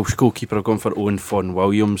for a Welsh goalkeeper. I've gone for Owen Fon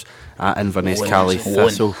Williams at Inverness Cali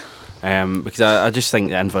Thistle. Because I just think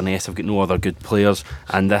that Inverness have got no other good players,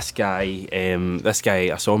 and this guy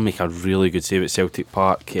I saw him make a really good save at Celtic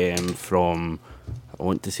Park from, I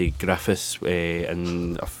want to say Griffiths,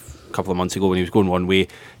 and a couple of months ago when he was going one way,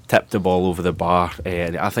 tipped the ball over the bar.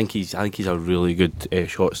 I think he's a really good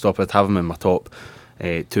shot stopper. I'd have him in my top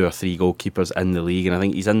 2 or 3 goalkeepers in the league, and I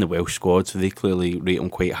think he's in the Welsh squad, so they clearly rate him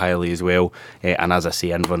quite highly as well. And as I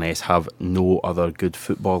say, Inverness have no other good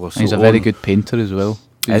footballers. He's so a very good painter as well.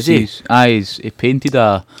 Is he? He painted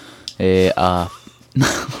a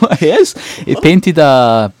he is. He painted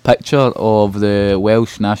a picture of the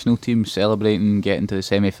Welsh national team celebrating getting to the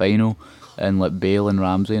semi-final, and like Bale and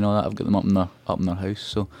Ramsey and all that. I've got them up in their house.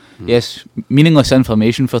 So yes, meaningless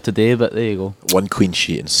information for today, but there you go. 1 clean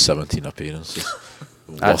sheet in 17 appearances.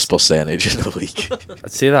 Worst percentage in the league.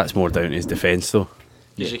 I'd say that's more down to his defence though.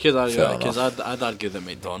 You could argue Fair that, because enough. I'd argue that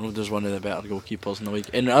McDonald is one of the better goalkeepers in the league.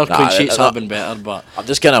 And our clean sheets have been better, but I'm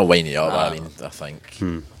just going to wind you up. I mean, I think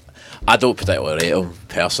I don't particularly rate him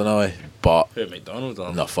personally, but who, McDonald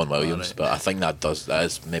or not Fun Williams. Alright. But I think that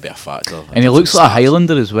is maybe a factor. And he looks like a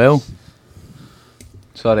Highlander as well.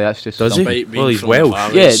 Sorry, that's just Does he? something. Despite being Well, he's from Welsh.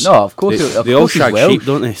 Valleys. Yeah, no, of course, They all he's shag Welsh. sheep,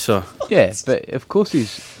 don't they? So Yeah, but of course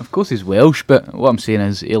he's Welsh. But what I'm saying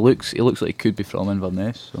is, he looks like he could be from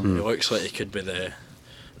Inverness. So. He looks like he could be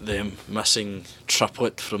the missing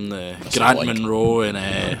triplet from the Grant like. Monroe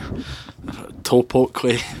and Top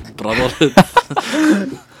Oakley brotherhood.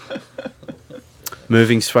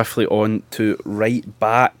 moving swiftly on to right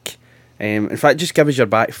back. In fact, just give us your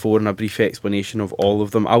back four and a brief explanation of all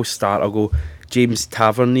of them. I'll start. I'll go James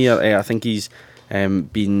Tavernier. I think he's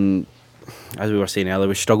been, as we were saying earlier,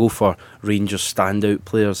 we struggle for Rangers standout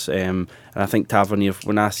players. And I think Tavernier,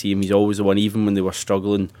 when I see him, he's always the one, even when they were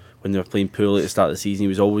struggling, when they were playing poorly at the start of the season, he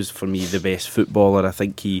was always, for me, the best footballer. I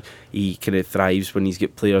think he kind of thrives when he's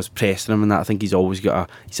got players pressing him and that. I think he's always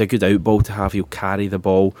got he's a good out ball to have. He'll carry the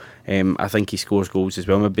ball. I think he scores goals as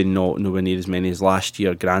well. Maybe not nowhere near as many as last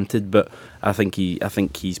year, granted, but I think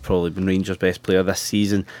he's probably been Rangers' best player this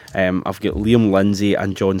season. I've got Liam Lindsay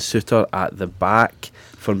and John Souttar at the back.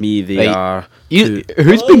 For me, they are.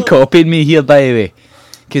 Who's been copying me here, by the way?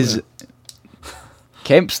 Because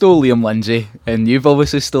Kemp stole Liam Lindsay, and you've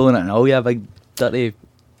obviously stolen it, and all you have big dirty.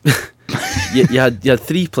 you had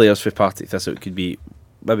 3 players for Partick Thistle. It could be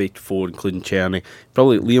maybe 4, including Cherny.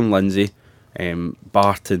 Probably Liam Lindsay,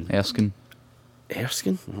 Barton, Erskine.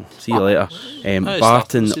 Oh, see you later. Nice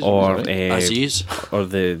Barton stuff. or Aziz. or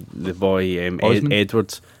the boy Osman?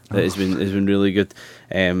 Edwards. That has been really good.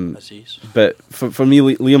 Aziz. But for me,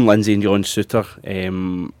 Liam Lindsay and John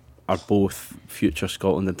Souttar are both future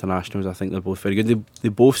Scotland internationals. I think they're both very good. They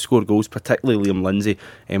both score goals, particularly Liam Lindsay,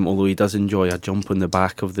 although he does enjoy a jump on the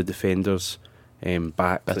back of the defender's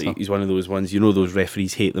back. Better. He's one of those ones, those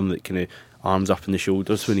referees hate them, that kind of arms up in the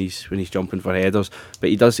shoulders when he's jumping for headers. But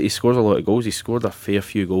he scores a lot of goals. He scored a fair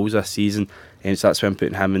few goals this season, so that's why I'm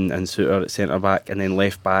putting him and Souttar at centre back, and then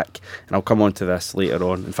left back, and I'll come on to this later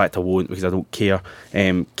on. In fact, I won't, because I don't care.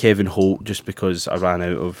 Kevin Holt, just because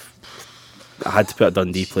I had to put a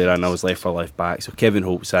Dundee player in, I was left for left back, so Kevin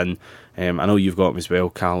Holt's in. I know you've got him as well,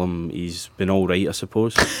 Callum. He's been all right, I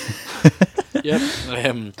suppose. Yep.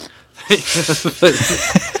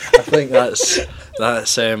 I think that's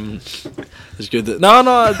as good. No.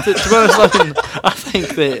 To be honest, I think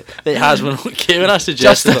that it has been okay. When I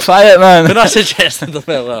suggested Justify it, man. when I suggested the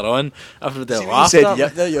earlier on, everybody See, when you laughed said at me.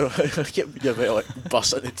 yep, there you're about to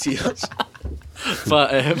bust into tears.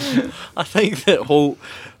 But I think that Holt,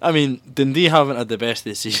 Dundee haven't had the best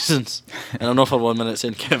of the seasons, and I'm not for 1 minute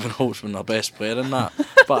saying Kevin Holt's been their best player in that,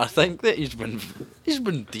 but I think that he's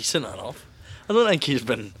been decent enough. I don't think he's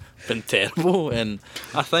been terrible, and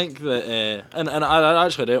I think that and I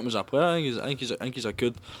actually rate him as a player. I think he's a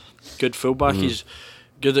good fullback. He's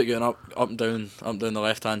good at getting up and down the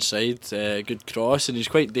left hand side. Good cross, and he's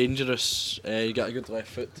quite dangerous. He got a good left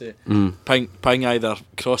foot to ping either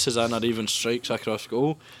crosses in or even strikes across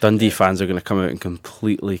goal. Dundee fans are going to come out and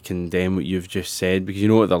completely condemn what you've just said, because you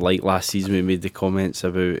know what they're like. Last season we made the comments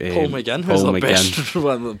about Paul McGinn, who's the best,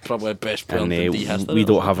 one of the probably best player in Dundee history. we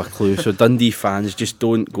don't have a clue. So Dundee fans, just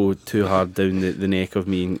don't go too hard down the neck of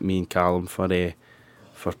me and Callum for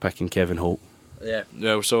picking Kevin Holt. Yeah.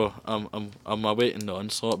 So I'm awaiting the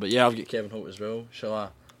onslaught, but yeah, I've got Kevin Holt as well. Shall I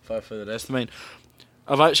fire for the rest of mine?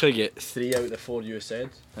 I've actually got 3 out of the 4 you said.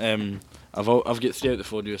 I've got 3 out of the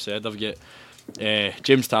 4 you said. I've got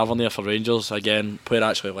James Tavernier for Rangers, again, player I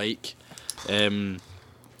actually like.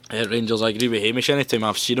 At Rangers, I agree with Hamish. Anytime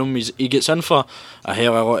I've seen him, he gets in for a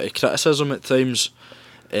hell of a lot of criticism at times,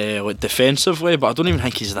 like defensively, but I don't even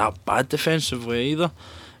think he's that bad defensively either.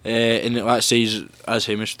 And let's say he's, as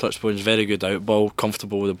Hamish touched upon, he's very good out ball,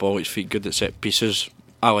 comfortable with the ball, his feet good at set pieces.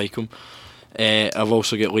 I like him. I've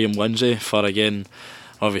also got Liam Lindsay for, again,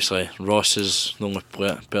 obviously Ross is the only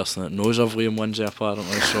person that knows of Liam Lindsay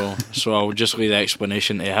apparently, so I'll just leave the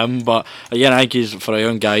explanation to him. But again, I think he's, for a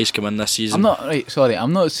young guy, he's come in this season.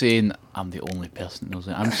 I'm not saying I'm the only person that knows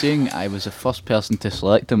it. I'm saying I was the first person to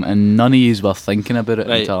select him, and none of yous were thinking about it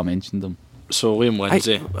Right. until I mentioned him. So Liam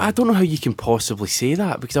Lindsay. I don't know how you can possibly say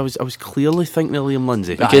that, because I was clearly thinking of Liam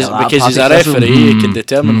Lindsay. Because Aye, because he's a Patrick Thistle. referee, he can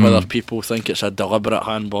determine whether people think it's a deliberate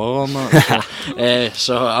handball or not.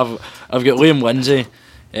 So I've got Liam Lindsay.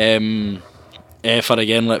 For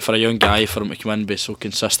a young guy, for him to come in and be so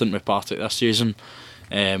consistent with Partick this season,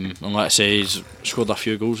 and like I say, he's scored a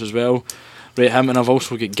few goals as well. Right, him, and I've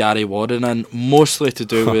also got Gary Warren in, mostly to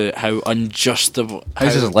do with how unjust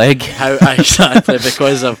How's his leg? how exactly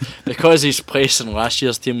because his place in last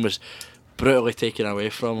year's team was brutally taken away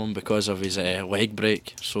from him because of his leg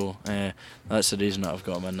break. So that's the reason that I've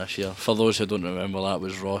got him in this year. For those who don't remember, that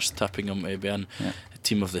was Ross tipping him to be in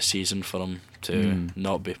team of the season for him to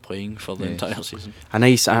not be playing for the entire season. A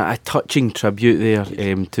nice, a touching tribute there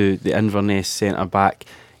to the Inverness centre back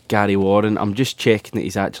Gary Warren. I'm just checking that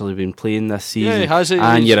he's actually been playing this season. Yeah, he has.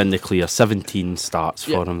 And you're in the clear. 17 starts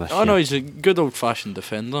for him this year. Oh no, he's a good old fashioned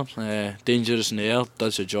defender. Dangerous in the air,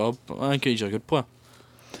 does the job. I think he's a good player.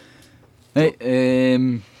 Right,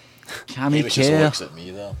 Cammy He just Kerr. looks at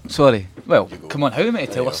me there. Sorry. Well, You go. come on, how am I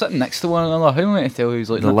to tell? We're sitting next to one another. How am I to tell who's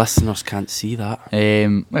like The that? listeners can't see that.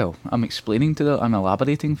 Well, I'm explaining to I'm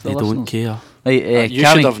elaborating for They the don't listeners. care. Right, You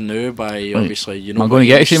should have knew by obviously. You know. I'm what going to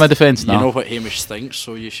get Hamish you my defence You now. know what Hamish thinks,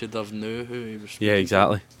 so you should have knew who he was. Yeah,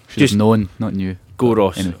 exactly. Should have known, not knew. Go,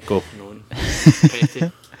 Ross. Anyway. Go. Known.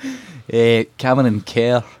 Petty. Cameron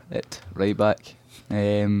Kerr at right back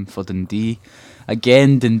for Dundee.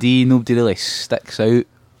 Again, Dundee, nobody really sticks out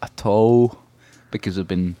at all because they've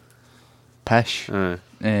been pish.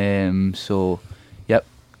 So, yep,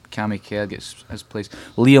 Cammy Kerr gets his place.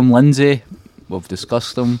 Liam Lindsay, we've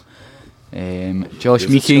discussed him. Josh We've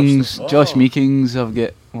Meekings. discussed him. Josh Oh. Meekings, I've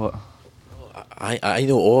got what? I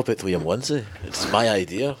know all about Liam Lindsay. It's my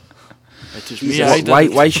idea. It was Jesus. me. I did Why,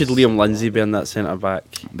 it. why should Liam Lindsay be in that centre back?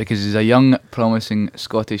 Because he's a young, promising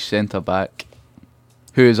Scottish centre back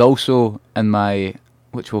who is also in my,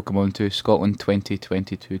 which we'll come on to, Scotland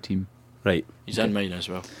 2022 team. Right. He's in mine as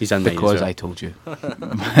well. He's in mine Because as well. I told you.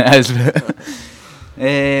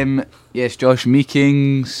 Yes, Josh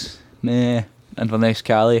Meekings, Inverness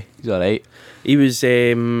Cali, he's alright. He was,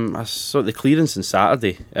 I saw the clearance on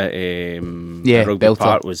Saturday at Rugby belter.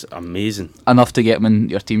 Park was amazing. Enough to get him in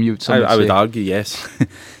your team, you would I would say. argue, yes.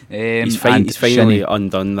 He's And finally Shinnie.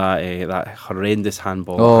 undone that horrendous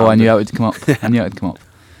handball. Oh, I knew that handed. would come up. I knew it would come up.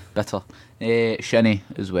 Bitter. Shinnie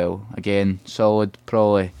as well. Again, solid.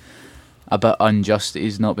 Probably a bit unjust that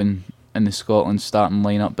he's not been in the Scotland starting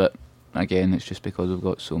lineup, but again, it's just because we've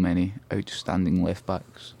got so many outstanding left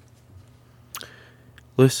backs.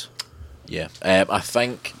 Lewis? Yeah, I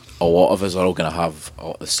think a lot of us are all going to have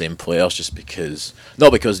the same players just because,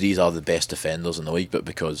 not because these are the best defenders in the league, but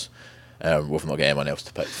because we've not got anyone else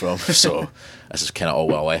to pick from. So this is kind of all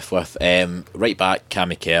we're left with. Right back,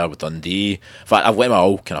 Cammy Kerr with Dundee. In fact, I've went my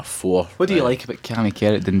all kind of four. What do you like about Cammy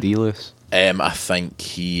Kerr at Dundee, Lewis? I think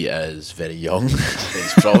he is very young.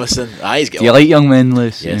 He's promising. He's Do you like young men,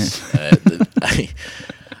 Lewis? Yes.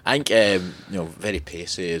 I think very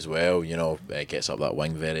pacey as well. Gets up that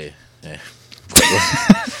wing very quickly.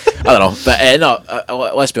 I don't know, but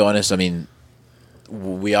no. Let's be honest. I mean,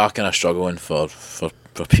 we are kind of struggling for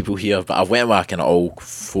people here. But I've went with kind of all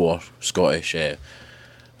four Scottish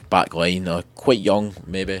back line. Quite young,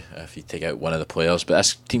 maybe if you take out one of the players. But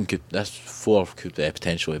this four could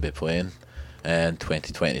potentially be playing in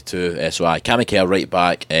 2022. So Cammy Kerr right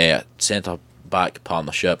back, centre back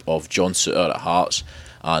partnership of John Souttar at Hearts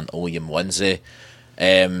and Liam Lindsay.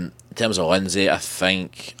 In terms of Lindsay, I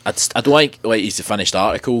think I don't like he's the finished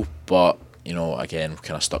article, but again, we're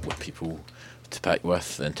kind of stuck with people to pick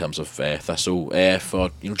with in terms of Thistle.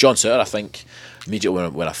 For John Souttar, I think immediately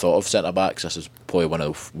when I thought of centre backs, this is probably one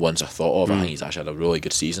of the ones I thought of. I think he's actually had a really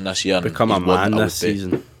good season this year. Become a he's one man I would this be-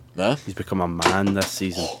 season. Huh? He's become a man this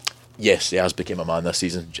season. Yes, he has become a man this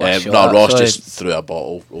season. What's your- Ross sorry. just threw a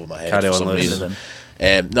bottle over my head Carry for on, some Lewis.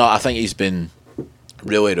 reason. No, I think he's been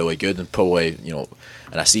really, really good, and probably in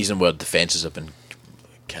a season where defences have been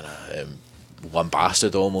kind of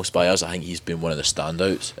lambasted almost by us. I think he's been one of the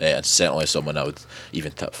standouts, and certainly someone I would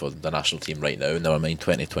even tip for the national team right now. Never mind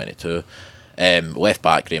 2022. Left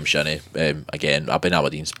back Graham Shinnie. Again, I've been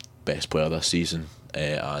Aberdeen's best player this season,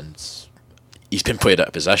 and he's been played out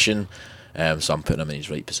of position. So I'm putting him in his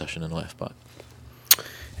right position in left back.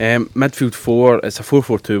 Midfield 4, it's a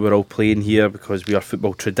 4-4-2 we're all playing here because we are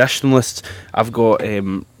football traditionalists. I've got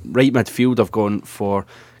right midfield, I've gone for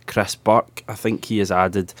Chris Burke. I think he has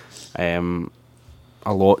added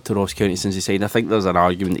a lot to Ross County since he signed. I think there's an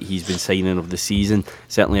argument that he's been signing of the season,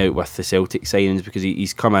 certainly out with the Celtic signings, because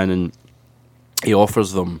he's come in and he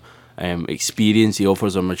offers them experience. He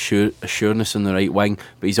offers them assurance in the right wing,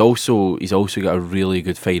 but he's also got a really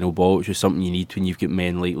good final ball, which is something you need when you've got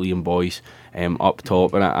men like Liam Boyce up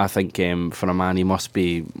top. And I think for a man, he must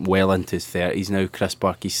be well into his 30s now. Chris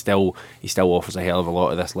Burke, he still offers a hell of a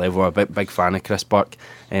lot at this level. I'm a big fan of Chris Burke.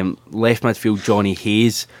 Left midfield, Johnny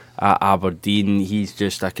Hayes at Aberdeen. He's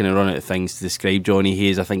just, I kind of run out of things to describe Johnny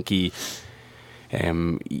Hayes. I think he,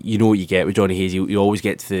 you know what you get with Johnny Hayes. You always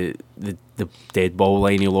get to the dead ball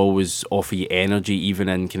line. He'll always offer you energy, even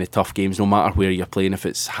in kind of tough games, no matter where you're playing. If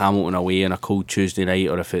it's Hamilton away on a cold Tuesday night,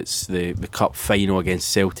 or if it's the cup final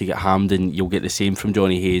against Celtic at Hampden, you'll get the same from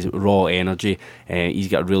Johnny Hayes. Raw energy. He's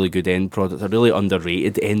got a really good end product, a really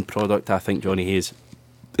underrated end product, I think, Johnny Hayes.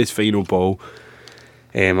 His final ball,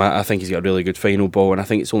 I think he's got a really good final ball, and I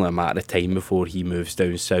think it's only a matter of time before he moves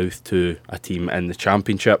down south to a team in the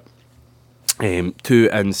Championship. Two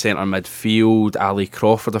in centre midfield, Ali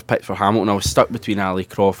Crawford I've picked for Hamilton. I was stuck between Ali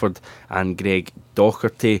Crawford and Greg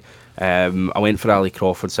Docherty. I went for Ali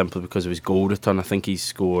Crawford simply because of his goal return. I think he's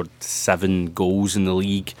scored 7 goals in the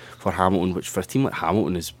league for Hamilton, which for a team like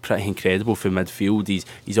Hamilton is pretty incredible for midfield.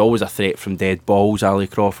 He's always a threat from dead balls, Ali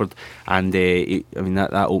Crawford, and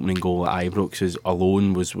that opening goal at Ibrox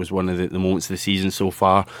alone was one of the moments of the season so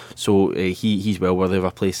far. So he's well worthy of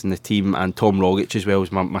a place in the team. And Tom Rogic as well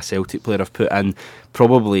as my Celtic player I've put in,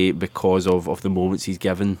 probably because of the moments he's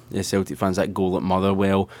given the Celtic fans. That goal at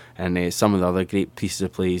Motherwell and some of the other great pieces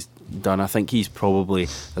of play he's done. I think he's probably,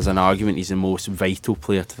 there's an argument, he's the most vital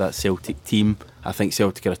player to that Celtic team. I think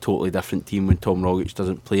Celtic are a totally different team when Tom Rogic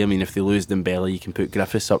doesn't play. I mean, if they lose Dembele, you can put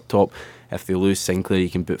Griffiths up top. If they lose Sinclair, you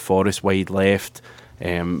can put Forrest wide left.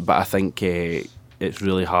 But I think it's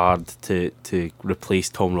really hard to replace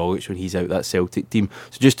Tom Rogic when he's out that Celtic team.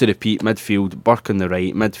 So just to repeat, midfield, Burke on the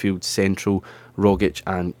right, midfield central, Rogic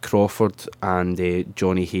and Crawford, and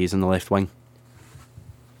Johnny Hayes on the left wing.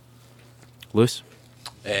 Lewis?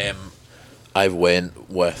 I went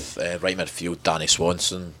with right midfield, Danny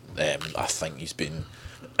Swanson. I think he's been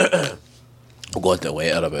we'll go into it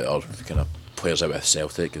later about our kind of players out with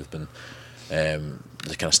Celtic have been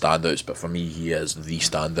the kind of standouts, but for me he is the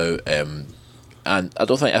standout. And I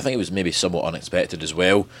think it was maybe somewhat unexpected as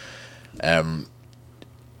well.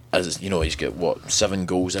 As you know, he's got 7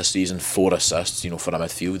 goals this season, 4 assists. You know, for a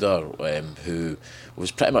midfielder who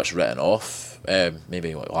was pretty much written off,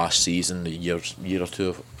 maybe last season, a year or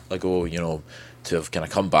two ago. You know, to have kind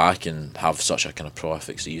of come back and have such a kind of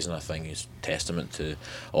prolific season, I think is testament to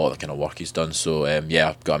all the kind of work he's done. So yeah,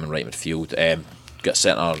 I've got him in right midfield. Got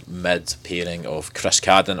centre mid pairing of Chris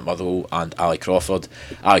Cadden at Motherwell and Ali Crawford.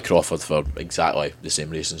 Ali Crawford for exactly the same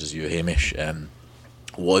reasons as you, Hamish.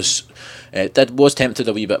 Was tempted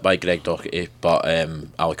a wee bit by Greg Docherty, but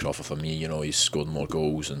Ali Crawford for me, you know, he's scored more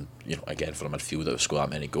goals, and you know, again for a midfielder to score that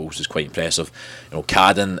many goals is quite impressive. You know,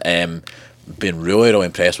 Cadden, been really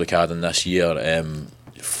impressed with Cadden this year.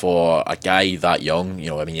 For a guy that young, you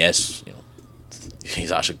know, I mean, yes, you know,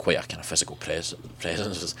 he's actually quite a kind of physical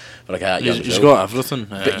presence for a guy that young. He's got everything.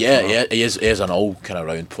 But yeah, he is an all kind of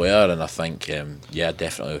round player, and I think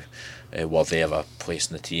definitely worthy of a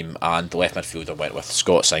place in the team. And the left midfielder went with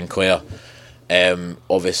Scott Sinclair.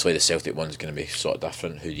 Obviously the Celtic one's going to be sort of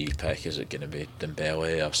different. Who do you pick? Is it going to be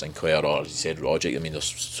Dembele or Sinclair, or as you said, Rogic? I mean, there's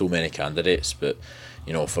so many candidates, but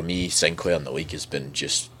you know, for me, Sinclair in the league has been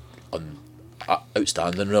just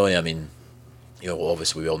outstanding, really. I mean, you know,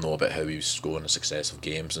 obviously we all know about how he was scoring the successive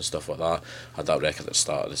games and stuff like that. Had that record at the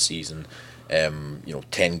start of the season. You know,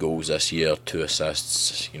 10 goals this year, 2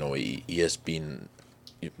 assists. You know, he has been.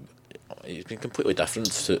 He's been completely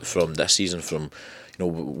different from this season, from you know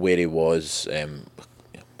where he was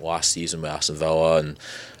last season with Aston Villa and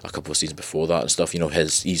a couple of seasons before that and stuff. You know,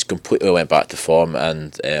 he's completely went back to form,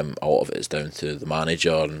 and a lot of it is down to the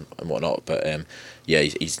manager and whatnot. But yeah,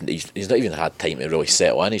 he's not even had time to really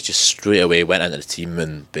settle in. He's just straight away went into the team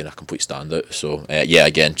and been a complete standout. So yeah,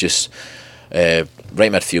 again, just right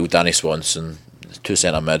midfield, Danny Swanson, 2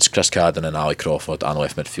 centre mids, Chris Cadden and Ali Crawford, and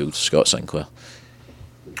left midfield, Scott Sinclair.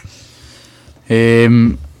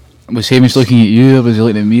 Was Hamish looking at you, or was he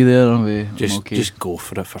looking at me there? Just go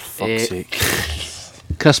for it, for fuck's sake.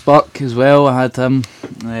 Chris Burke as well, I had him.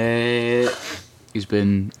 He's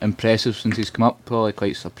been impressive since he's come up, probably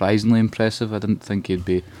quite surprisingly impressive. I didn't think he'd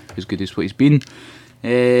be as good as what he's been.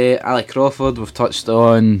 Ali Crawford, we've touched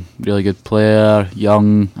on, really good player,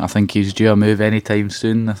 young. I think he's due a move anytime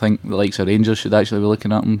soon. I think the likes of Rangers should actually be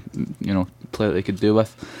looking at him, you know, player that they could do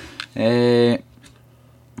with.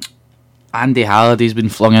 Andy Halliday's been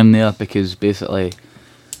flung in there because basically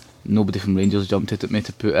nobody from Rangers jumped at me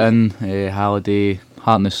to put in. Halliday,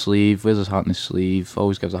 heart in his sleeve, wears his heart in his sleeve,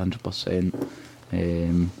 always gives 100%,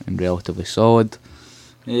 and relatively solid.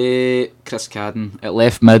 Chris Cadden at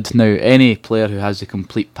left mid. Now, any player who has the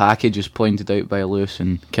complete package is pointed out by Lewis,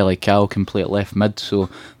 and Kelly Cal can play at left mid, so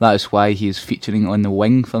that is why he is featuring on the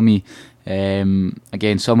wing for me.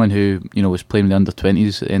 Again, someone who was playing with the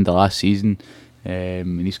under-20s at the end of last season,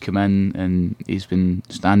 and he's come in and he's been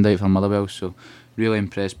standout for Motherwell, so really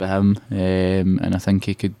impressed by him, and I think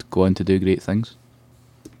he could go on to do great things.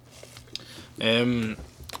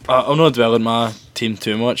 I'll not dwell on my team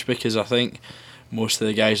too much because I think most of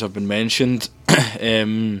the guys have been mentioned.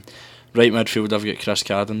 Right midfield, I've got Chris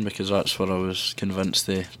Cadden because that's where I was convinced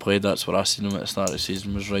they played. That's where I seen him at the start of the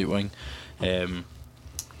season, was right wing.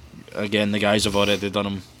 Again, the guys have already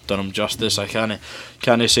done him justice. I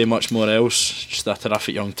can't say much more else. Just a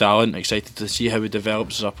terrific young talent. Excited to see how he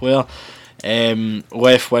develops as a player.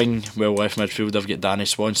 Left wing, left midfield, I've got Danny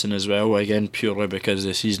Swanson as well, again purely because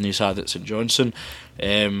the season he's had at St Johnstone,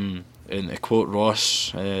 and to quote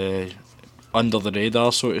Ross, under the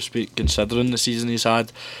radar, so to speak, considering the season he's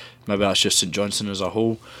had. Maybe that's just St Johnstone as a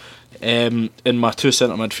whole. In my two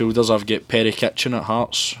centre midfielders, I've got Perry Kitchen at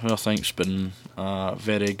Hearts, who I think's been a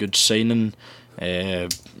very good signing.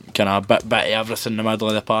 Kind of a bit of everything in the middle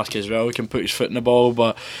of the park as well. He can put his foot in the ball,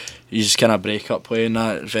 but he's kind of break up playing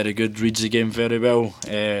that. Very good, reads the game very well.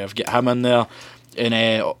 I've got him in there.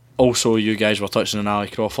 And also, you guys were touching on Ali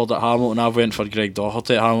Crawford at Hamilton. I've went for Greg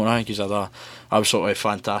Doherty at Hamilton. I think he's had a absolutely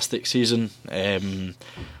fantastic season.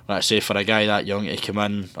 Let's say for a guy that young to come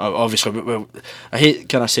in, obviously, well, I hate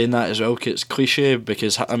kind of saying that as well because it's cliche,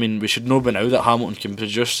 because I mean we should know by now that Hamilton can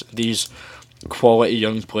produce these quality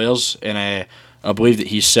young players, and I believe that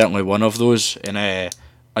he's certainly one of those. And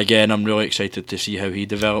again, I'm really excited to see how he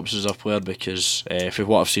develops as a player because for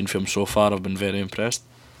what I've seen from him so far, I've been very impressed.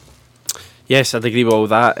 Yes, I'd agree with all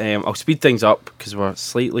that. I'll speed things up because we're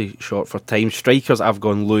slightly short for time. Strikers, I've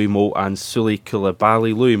gone Louis Moult and Sully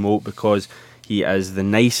Koulibaly. Louis Moult because he is the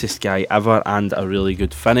nicest guy ever and a really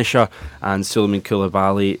good finisher. And Suleiman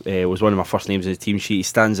Koulibaly was one of my first names in the team sheet. He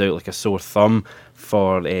stands out like a sore thumb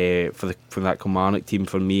for that Kilmarnock team.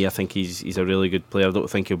 For me, I think he's a really good player. I don't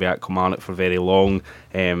think he'll be at Kilmarnock for very long.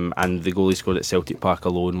 And the goal he scored at Celtic Park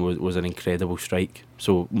alone was an incredible strike.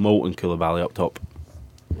 So Moult and Koulibaly up top.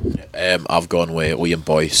 I've gone with Liam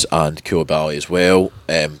Boyce and Koulibaly as well.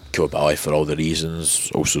 Koulibaly, for all the reasons,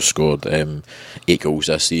 also scored 8 goals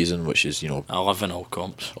this season, which is 11 all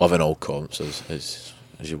comps. 11 all comps as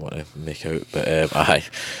you want to make out.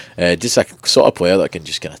 But just a sort of player that can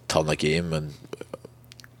just kind of turn a game and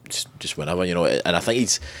just whenever, and I think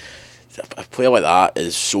a player like that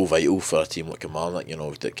is so vital for a team like Kilmarnock,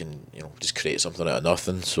 that can just create something out of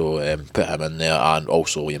nothing. So put him in there, and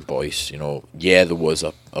also Liam Boyce. There was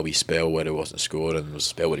a wee spell where he wasn't scoring, and there was a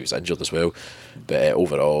spell where he was injured as well. But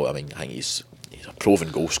overall, I think he's a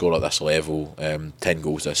proven goal scorer at this level. 10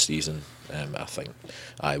 goals this season. I think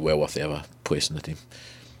well worth ever place in the team.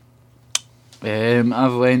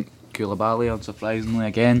 I've went Koulibaly, unsurprisingly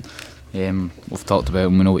again. We've talked about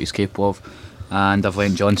him, we know what he's capable of. And I've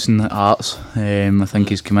went Johnson at Hearts. I think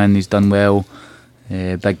he's come in, he's done well.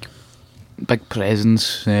 Big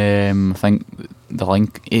presence. I think the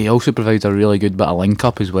link. He also provides a really good bit of link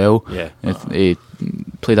up as well. Yeah. He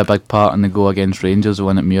played a big part in the goal against Rangers, the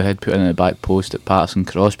one at Muirhead, put in at the back post at Patterson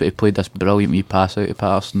Cross. But he played this brilliant wee pass out to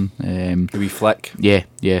Patterson. A wee flick. Yeah.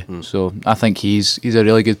 So I think he's a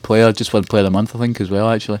really good player. Just won Player of the Month, I think, as well,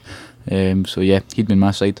 actually. So yeah, he'd been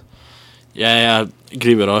my side. Yeah, I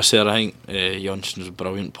agree with Ross there. I think Johnson's a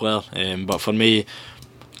brilliant player. But for me,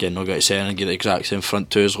 again, not got to say, I get the exact same front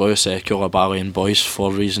two as Lewis, Koulibaly and Boyce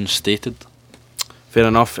for reasons stated. Fair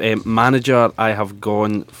enough. Manager, I have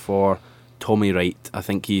gone for Tommy Wright. I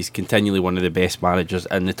think he's continually one of the best managers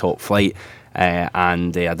in the top flight,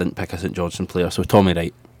 and I didn't pick a St Johnstone player, so Tommy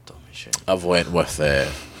Wright. I've went with the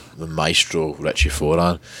maestro Richie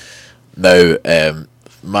Foran. Now,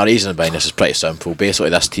 my reasoning behind this is pretty simple.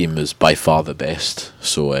 Basically, this team is by far the best,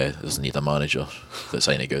 so doesn't need a manager that's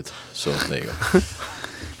any good. So there you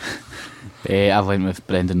go. I've went with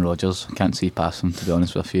Brendan Rodgers. I can't see past him, to be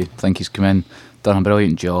honest with you. I think he's come in, done a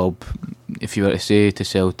brilliant job. If you were to say to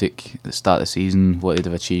Celtic at the start of the season what they'd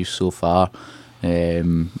have achieved so far,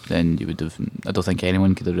 then you would have. I don't think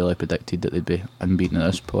anyone could have really predicted that they'd be unbeaten at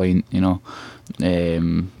this point.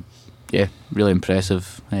 Yeah, really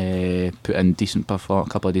impressive. Put in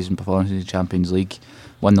couple of decent performances in the Champions League,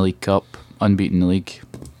 won the League Cup, unbeaten in the league.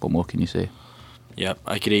 What more can you say? Yeah,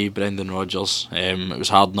 I agree. Brendan Rodgers. It was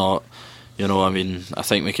hard not. I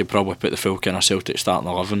think we could probably put the full kind of Celtic starting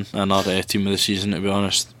 11 in our team of the season, to be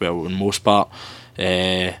honest. Well, in most part.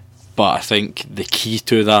 But I think the key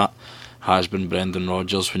to that has been Brendan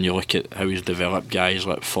Rodgers. When you look at how he's developed guys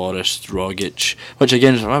like Forrest, Rogic, which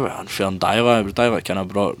again is a bit unfair on Dyla. It was Dyla that kind of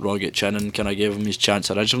brought Rogic in and kind of gave him his chance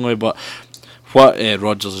originally, but what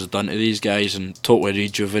Rodgers has done to these guys and totally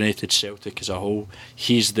rejuvenated Celtic as a whole,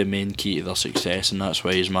 he's the main key to their success, and that's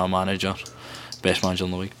why he's my manager, best manager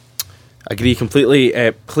in the league. Agree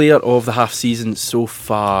completely. Player of the half season so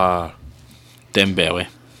far? Dembele,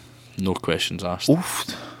 no questions asked. Oof.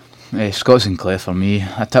 Scott Sinclair for me.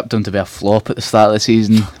 I tipped him to be a flop at the start of the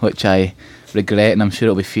season, which I regret, and I'm sure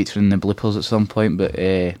it'll be featuring in the bloopers at some point, but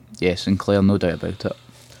yeah, Sinclair, no doubt about it.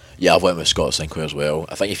 Yeah, I've went with Scott Sinclair as well.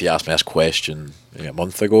 I think if you asked me this question maybe a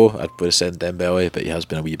month ago, I would have said Dembele, but he has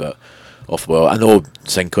been a wee bit off the wall. I know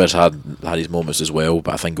Sinclair's had his moments as well,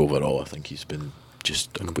 but I think overall, I think he's been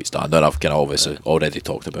just a complete standard. I've kind of obviously already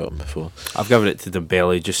talked about him before. I've given it to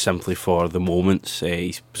Dembele just simply for the moments.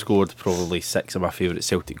 He's scored probably 6 of my favourite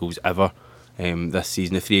Celtic goals ever this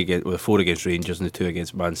season. The 4 against Rangers and the 2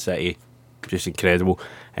 against Man City, just incredible.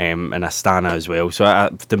 And Astana as well. So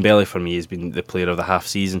Dembele for me has been the player of the half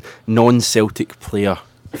season. Non-Celtic player.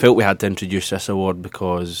 I felt we had to introduce this award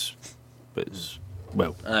because it's,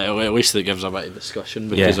 well, at least it gives a bit of discussion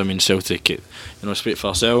because I mean Celtic, speak for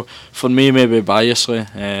ourselves. For me, maybe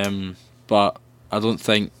biasly, but I don't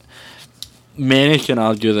think many can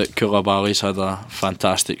argue that Koulibaly's had a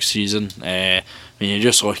fantastic season. I mean, you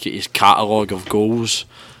just look at his catalogue of goals;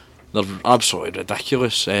 they're absolutely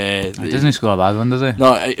ridiculous. He doesn't score a bad one, does he?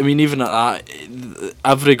 No, I mean even at that,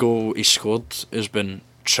 every goal he scored has been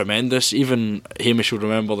tremendous. Even Hamish will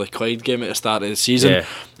remember the Clyde game at the start of the season. Yeah.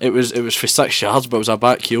 It was for 6 yards, but it was a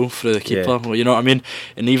back heel for the keeper. Yeah. You know what I mean?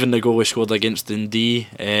 And even the goal he scored against Dundee,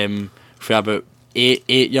 for about 8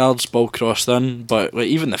 yards, ball crossed in. But like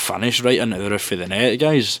even the finish right into the roof of the net,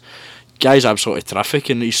 guy's absolutely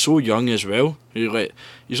terrific, and he's so young as well.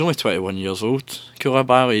 He's only 21 years old.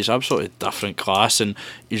 Koulibaly, he's absolutely different class, and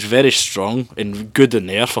he's very strong and good in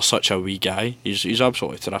there for such a wee guy. He's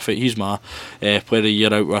absolutely terrific. He's my player of the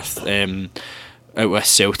year out with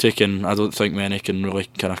Celtic, and I don't think many can really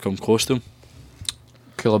kind of come close to him.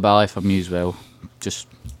 Koulibaly for me as well. Just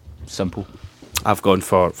simple. I've gone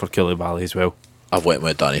for Koulibaly as well. I've went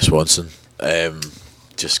with Danny Swanson.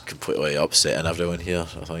 Just completely upsetting everyone here,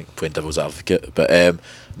 I think, playing devil's advocate. But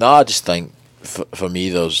I just think for me,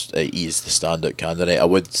 he's the standout candidate. I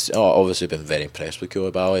would obviously been very impressed with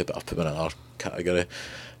Koulibaly, but I've put him in another category.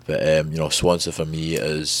 But Swanson for me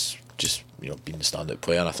is just being the standout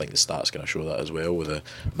player, and I think the stats going to show that as well with the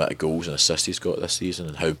amount of goals and assists he's got this season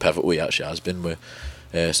and how pivotal he actually has been with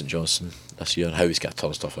St Johnstone this year and how he's got to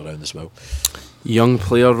turn stuff around as well. Young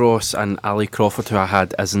player Ross and Ali Crawford, who I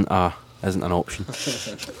had, isn't an option.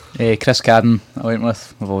 Chris Cadden, I went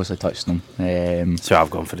with. We've obviously touched on him. So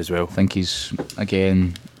I've gone for as well. I think he's,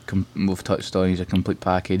 again, we've touched on, he's a complete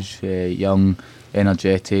package. Young,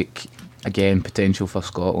 energetic, again, potential for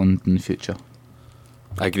Scotland in the future.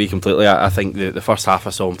 I agree completely. I think the first half I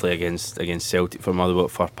saw him play against Celtic for Motherwell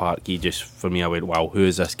at Fir Park, I went, wow, who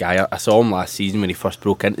is this guy? I saw him last season when he first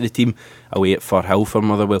broke into the team away at Fir Hill for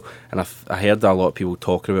Motherwell, and I heard a lot of people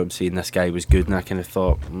talking about him, saying this guy was good, and I kind of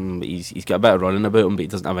thought, he's got a bit of running about him, but he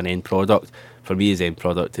doesn't have an end product. For me, his end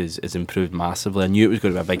product is improved massively. I knew it was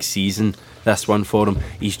going to be a big season, this one for him.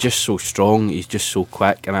 He's just so strong, he's just so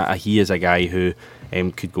quick, and he is a guy who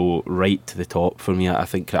could go right to the top for me. I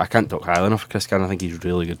think I can't talk highly enough of Chris Cadden. I think he's a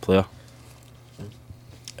really good player.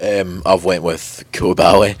 I've went with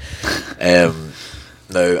Koulibaly.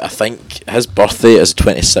 Now I think his birthday is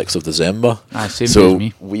 26th of December. Same so as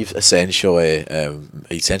me. We've essentially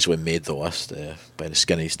made the list by the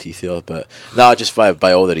skin of his teeth here. But just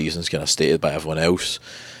by all the reasons kind of stated by everyone else.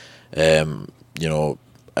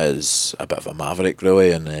 Is a bit of a maverick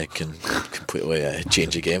really, and can completely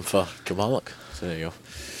change the game for Kilmarnock. So there you go.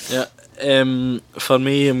 Yeah. For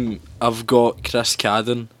me, I've got Chris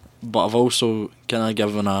Cadden, but I've also kind of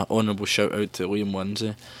given an honourable shout out to Liam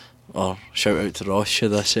Lindsay, or shout out to Ross,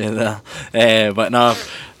 should I say that?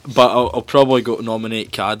 But I'll probably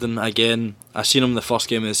nominate Cadden again. I seen him the first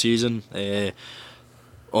game of the season.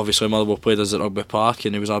 Obviously Motherwell played us at Rugby Park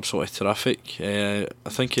and he was absolutely terrific. I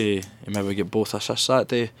think he maybe get both assists that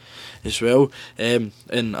day as well. And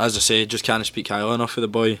as I say, just can't speak highly enough of the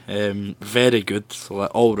boy. Very good,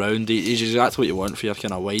 all round. He's exactly what you want for your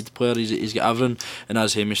kind of wide player. He's got everything, and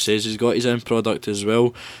as Hamish says, he's got his end product as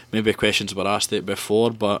well. Maybe questions were asked it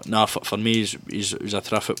before, but for me, he's a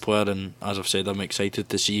terrific player, and as I've said, I'm excited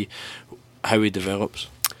to see how he develops.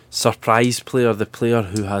 Surprise player, the player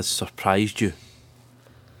who has surprised you.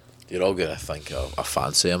 You're all going to think I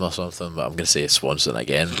fancy him or something, but I'm going to say Swanson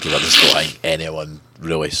again because I just don't think anyone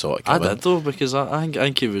really saw it coming. I did though, because I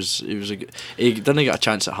think he didn't get a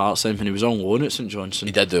chance at Hearts then when he was on loan at St Johnstone.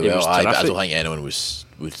 He did do well, but I don't think anyone would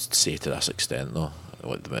say to this extent though.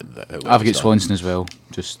 I've got Swanson as well.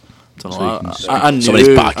 Just I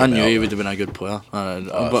knew he would have been a good player.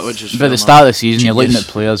 But at the start of the season, you're looking at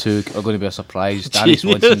players who are going to be a surprise. Danny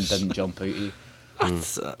Swanson didn't jump out at you.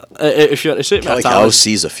 If you were to say Kelly Cowles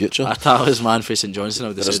sees the future. A talisman for St Johnstone, I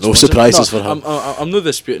would have said there's no surprises for him. I'm not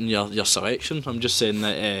disputing your selection. I'm just saying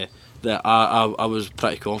that I was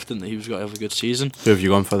pretty confident that he was going to have a good season. Who have you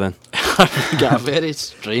gone for then? Got a very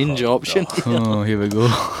strange option. Oh, here we go.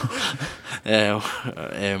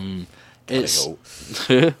 It's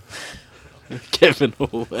Kevin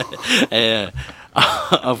Holt.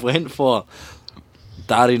 I've went for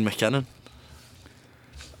Darren McKinnon.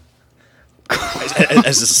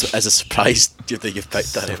 As a surprise, do you think you've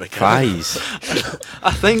picked Darren McKinnon? Surprise.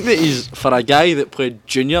 I think that he's, for a guy that played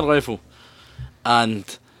junior level,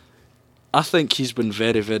 and I think he's been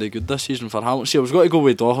very, very good this season for Hamilton. See, I was going to go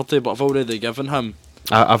with Doherty, but I've already given him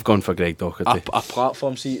I've gone for Greg Doherty. a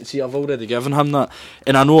platform. See, I've already given him that,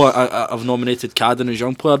 and I know I've nominated Cadden as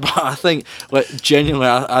young player, but I think, like, genuinely,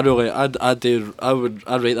 I'd rate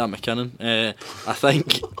that McKinnon. I think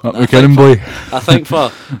McKinnon boy. I think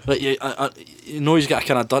for, like, you know, he's got a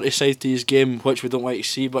kind of dirty side to his game, which we don't like to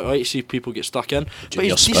see, but I like to see people get stuck in. But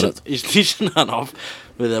he's decent. He's decent enough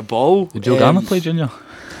with the ball. Did Joe Garner play junior?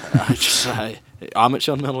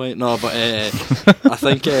 Amateur nearly. No, but I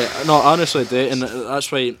think no, honestly, and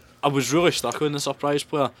that's why I was really stuck on the surprise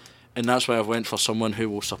player, and that's why I went for someone who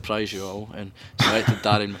will surprise you all and selected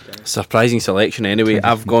Darren McKinnon. Surprising selection anyway.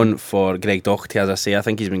 I've gone for Greg Doherty. As I say, I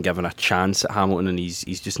think he's been given a chance at Hamilton, and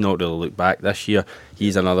he's just not really looked back this year.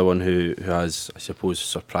 He's another one who has, I suppose,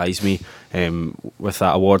 surprised me with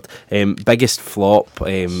that award. Biggest flop,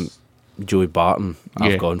 Joey Barton.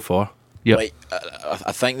 I've gone for. Yep. Like,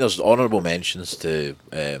 I think there's honourable mentions to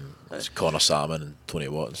Connor Salmon and Tony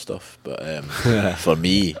Watt and stuff, but for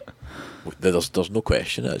me, there's no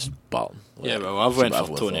question it's Barton. Like, yeah, well, I've went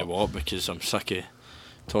for Tony Watt because I'm sick of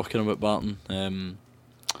talking about Barton. And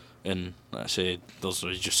like I say,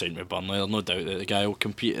 he's just signed with Burnley. There's no doubt that the guy will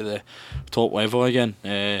compete at the top level again.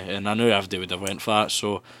 And I knew Avdi would have went for that.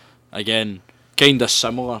 So again, kind of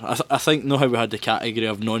similar. I think how we had the category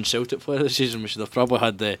of non-Celtic player this season, we should have probably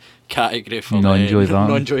had the category for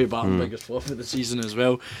non-Joey Barton biggest flop of the season as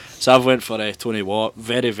well. So I've went for Tony Watt.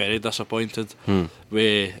 Very, very disappointed. I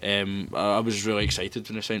was really excited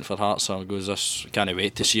when he signed for Hearts, so I goes, can't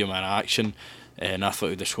wait to see him in action, and I thought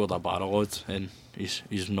he'd have scored a barrel load, and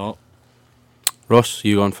he's not. Ross,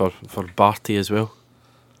 you gone for Barty as well?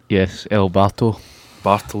 Yes, El Barto.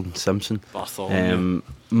 Bartle and Simpson. Bartholomew.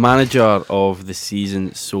 Manager of the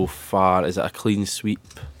season so far, is it a clean sweep?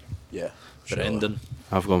 Yeah, Brendan.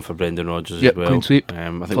 I've gone for Brendan Rodgers Yep, as well. clean sweep. I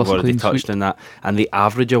think we've already touched on that. And the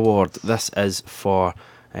average award, this is for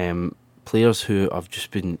players who have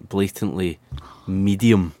just been blatantly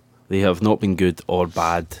medium. They have not been good or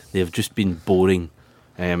bad. They have just been boring.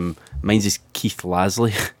 Mine's is Keith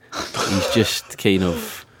Lasley. He's just kind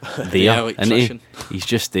of there, isn't he? He's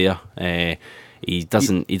just there. He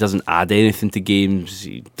doesn't add anything to games.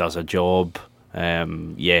 He does a job.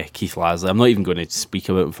 Keith Lasley. I'm not even going to speak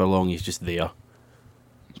about him for long. He's just there.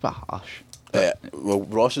 It's a bit harsh. Well,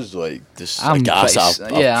 Ross is like this. I'm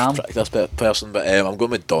this person, but I'm going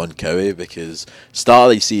with Don Cowie because start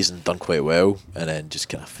of the season done quite well, and then just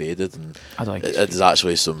kind of faded. And there's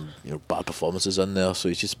actually some bad performances in there. So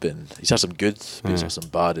he's had some good, but he's had some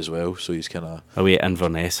bad as well. So he's kind of away at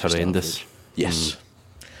Inverness, horrendous. Yes.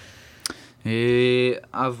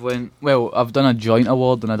 I've done a joint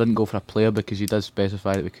award and I didn't go for a player because you did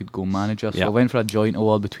specify that we could go manager. So I went for a joint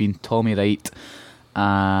award between Tommy Wright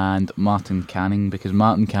and Martin Canning because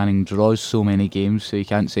Martin Canning draws so many games, so you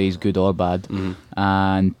can't say he's good or bad.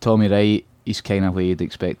 And Tommy Wright, he's kind of where you'd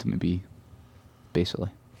expect him to be, basically.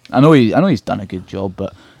 I know he's done a good job,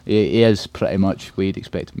 but he is pretty much where you'd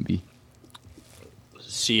expect him to be.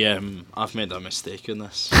 See, I've made a mistake in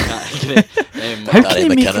this category. How can you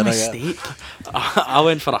make a mistake? I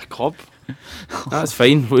went for a club. That's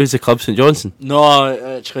fine. Who's the club? St Johnstone?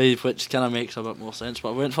 No, actually, which kind of makes a bit more sense. But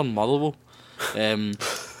I went for Motherwell.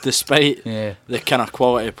 Despite the kind of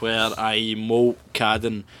quality player, i.e. Moult,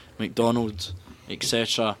 Cadden, McDonald,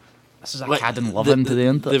 etc. This is a Cadden loving today,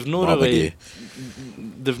 isn't it?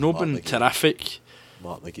 They've not been terrific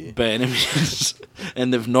by any means,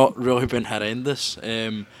 and they've not really been horrendous.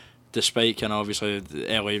 Despite kind of obviously the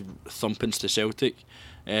early thumpings to Celtic,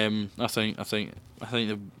 I think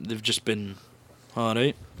they've just been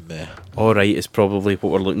Alright. Meh. Alright is probably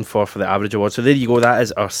what we're looking for the average award. So there you go, that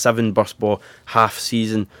is our 7 Burst Baw half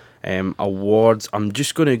season awards. I'm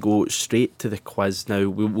just going to go straight to the quiz now.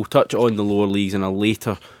 We'll touch on the lower leagues in a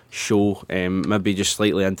later show, maybe just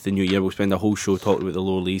slightly into the new year. We'll spend a whole show talking about the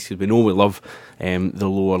lower leagues because we know we love the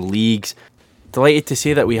lower leagues. Delighted to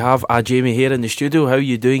say that we have Jamie Hare in the studio. How are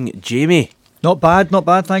you doing, Jamie? Not bad.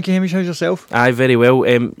 Thank you, Hamish. How's yourself? Aye, very well.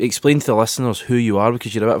 Explain to the listeners who you are,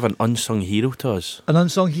 because you're a bit of an unsung hero to us. An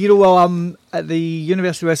unsung hero? Well, I'm at the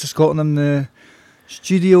University of West of Scotland. I'm the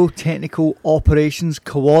Studio Technical Operations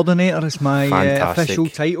Coordinator. Is my official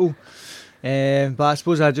title. But I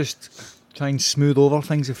suppose I just try and smooth over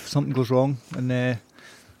things if something goes wrong, and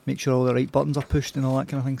make sure all the right buttons are pushed and all that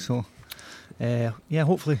kind of thing. So, yeah,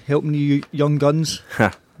 hopefully helping you young guns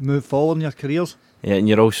move forward in your careers. Yeah, and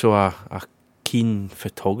you're also a keen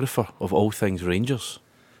photographer of all things Rangers.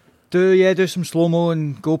 Do some slow-mo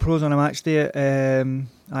and GoPros on a match day at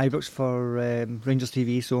Ibrox for Rangers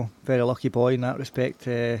TV, so very lucky boy in that respect.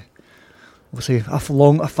 Obviously a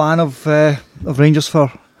fan of Rangers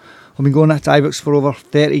I've been going to Ibrox for over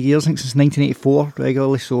 30 years, I think since 1984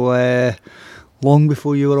 regularly, so long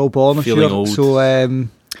before you were all born, I'm Feeling sure. old. So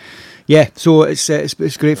yeah, so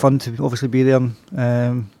it's great fun to obviously be there,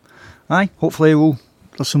 and hopefully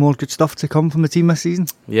there's some more good stuff to come from the team this season.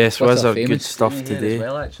 Yes, Twitter was our famous good stuff Jamie Hare today. as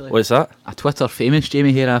well, actually. What's that? A Twitter famous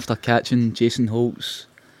Jamie Hare after catching Jason Holt's.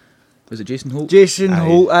 Was it Jason Holt? Jason Aye.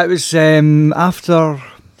 Holt, it was after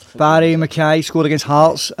Barry Mackay scored against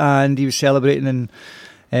Hearts, and he was celebrating, and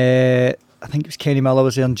I think it was Kenny Miller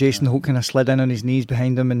was there, and Jason Holt kind of slid in on his knees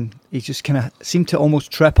behind him, and he just kind of seemed to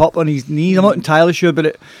almost trip up on his knees. I'm not entirely sure,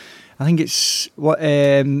 but I think it's what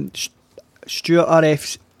Stuart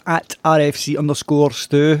RFC at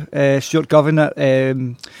RFC_Stu, Stuart Govan at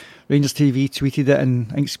Rangers TV tweeted it, and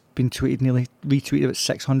I think it's been retweeted about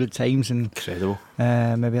 600 times, and Incredible.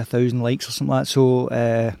 maybe 1,000 likes or something like that. So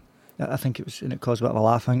I think it caused a bit of a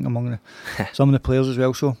laugh, I think, among some of the players as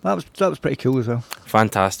well. So that was pretty cool as well.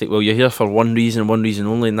 Fantastic. Well, you're here for one reason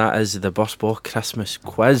only, and that is the Burst Baw Christmas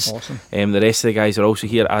quiz. Awesome. The rest of the guys are also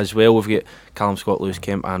here as well. We've got Callum Scott, Lewis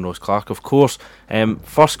Kemp and Ross Clark, of course.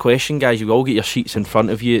 First question, guys, you all get your sheets in front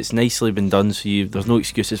of you. It's nicely been done, so there's no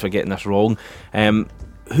excuses for getting this wrong.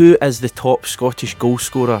 Who is the top Scottish goal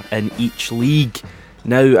scorer in each league?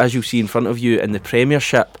 Now, as you'll see in front of you in the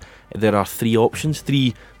Premiership, there are 3 options,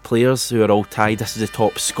 3 players who are all tied. This is the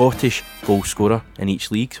top Scottish goal scorer in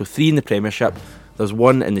each league. So 3 in the Premiership, there's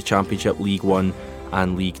 1 in the Championship, League 1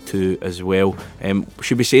 and League 2 as well.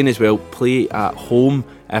 Should be saying as well, play at home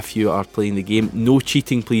if you are playing the game. No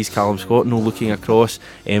cheating please, Callum Scott, no looking across,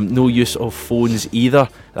 no use of phones either.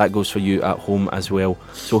 That goes for you at home as well.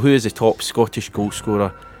 So who is the top Scottish goal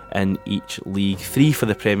scorer in each league? 3 for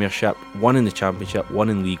the Premiership, 1 in the Championship, 1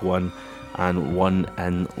 in League 1 and 1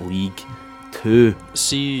 in League 2.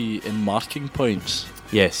 See, in marking points,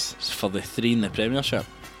 Yes, for the 3 in the Premiership.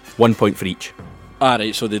 1 point for each.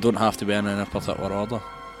 Right, so they don't have to be in a particular order.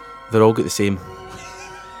 They're all got the same.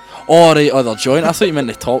 Right, they're joint. I thought you meant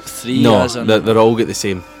the top 3. No, as in they're all got the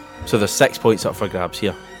same. So there's 6 points up for grabs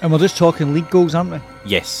here. And we're just talking league goals, aren't we?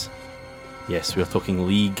 Yes, we're talking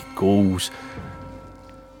league goals.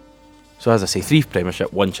 So as I say, 3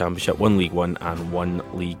 Premiership, 1 Championship, 1 League 1 and 1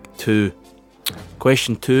 League 2.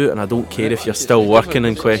 Question 2, and I don't care if you're still working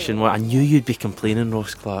in question 1. I knew you'd be complaining,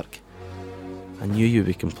 Ross Clark. I knew you'd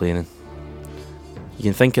be complaining. You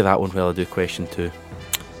can think of that one while I do question 2.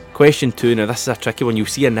 Question 2, now this is a tricky one. You'll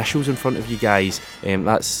see initials in front of you guys.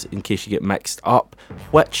 That's in case you get mixed up.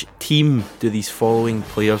 Which team do these following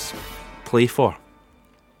players play for?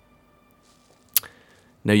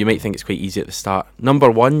 Now you might think it's quite easy at the start.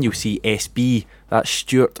 Number 1, you'll see SB. That's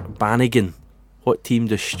Stuart Bannigan. What team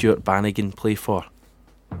does Stuart Bannigan play for?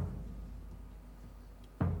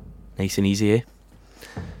 Nice and easy, eh?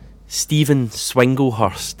 Stephen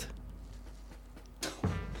Swinglehurst.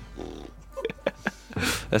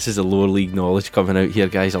 This is a lower league knowledge coming out here,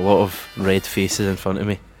 guys. A lot of red faces in front of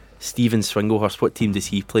me. Stephen Swinglehurst, what team does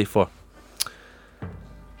he play for?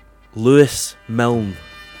 Lewis Milne.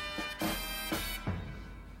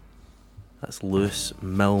 That's Lewis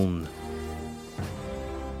Milne.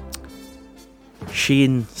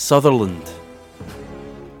 Shane Sutherland.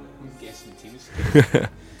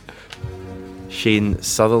 Shane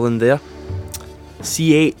Sutherland there.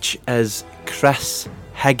 CH is Chris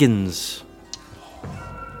Higgins.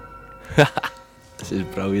 This is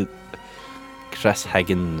brilliant. Chris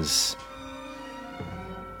Higgins.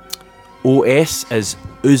 OS is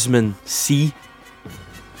Usman C.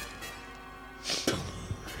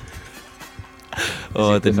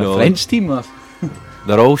 Oh, I didn't know. French team, or?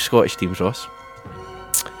 They're all Scottish teams, Ross.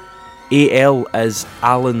 AL is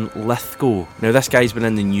Alan Lithgow. Now this guy's been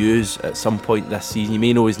in the news at some point this season. You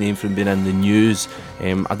may know his name from being in the news.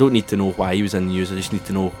 I don't need to know why he was in the news, I just need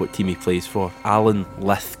to know what team he plays for. Alan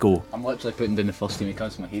Lithgow. I'm literally putting down the first team that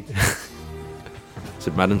comes to my head.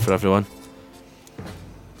 St Mirren for everyone.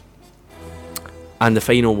 And the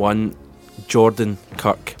final one, Jordan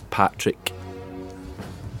Kirkpatrick.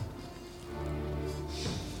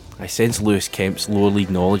 I sense Lewis Kemp's lower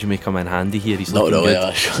league knowledge may come in handy here. He's Not looking really,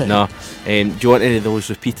 good. actually. No. Do you want any of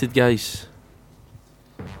those repeated, guys?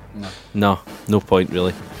 No. No point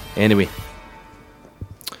really. Anyway.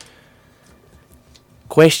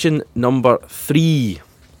 Question number 3.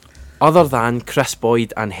 Other than Chris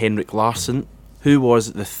Boyd and Henrik Larsson, who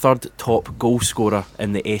was the third top goal scorer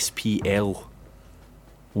in the SPL?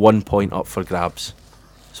 1 point up for grabs.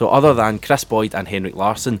 So other than Chris Boyd and Henrik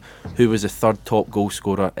Larsson, who was the third top goal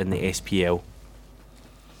scorer in the SPL?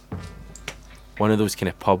 One of those kind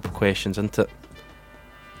of pub questions, isn't it?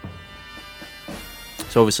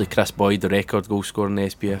 So obviously Chris Boyd, the record goal scorer in the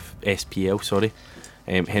SPL.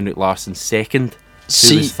 Henrik Larsson second.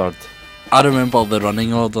 Who was third? I remember the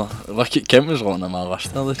running order. Look at Kim was on my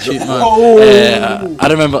list there, the cheap man. I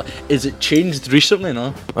remember. Is it changed recently?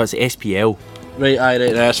 No. Oh, it's the SPL. Right,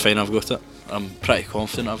 that's fine. I've got it. I'm pretty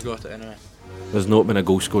confident I've got it anyway. There's not been a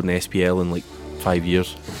goal scored in the SPL in like 5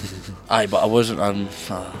 years. Aye, but I wasn't.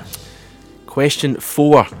 Question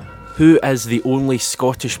 4. Who is the only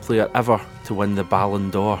Scottish player ever to win the Ballon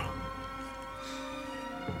d'Or?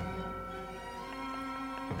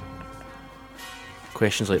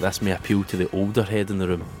 Questions like this may appeal to the older head in the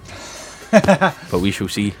room. But we shall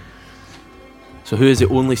see. So who is the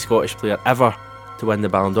only Scottish player ever to win the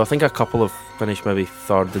Ballon d'Or? I think a couple have finished maybe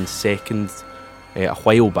third and second a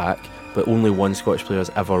while back, but only one Scottish player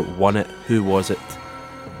has ever won it. Who was it?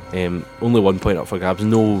 Only 1 point up for grabs,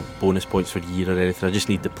 no bonus points for year or anything, I just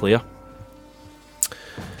need the player.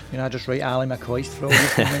 I just write Ali McCoist for all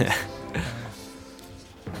these comments.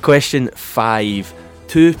 Question 5.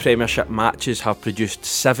 2 Premiership matches have produced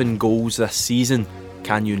 7 goals this season.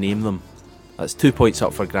 Can you name them? That's 2 points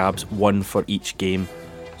up for grabs, 1 for each game.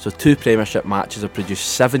 So 2 Premiership matches have produced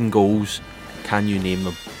 7 goals. Can you name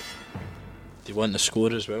them? Do you want the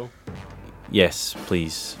score as well? Yes,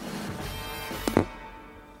 please. I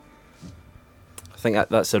think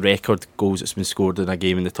that's a record goals that's been scored in a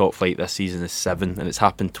game in the top flight this season is 7, and it's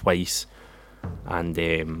happened twice. And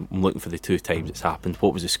I'm looking for the 2 times it's happened.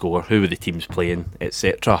 What was the score? Who were the teams playing?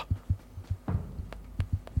 Etc.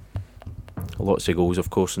 Lots of goals,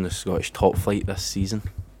 of course, in the Scottish top flight this season.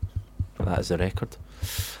 But that is the record.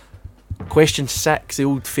 Question 6, the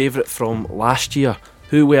old favourite from last year.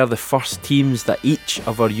 Who were the first teams that each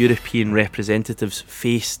of our European representatives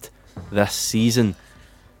faced this season?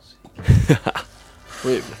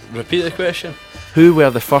 Wait, repeat the question. Who were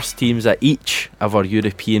the first teams that each of our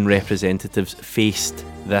European representatives faced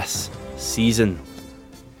this season?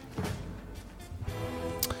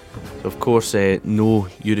 So of course, no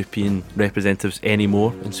European representatives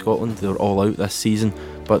anymore in Scotland. They're all out this season,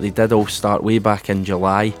 but they did all start way back in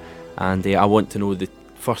July, and I want to know the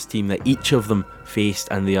first team that each of them faced,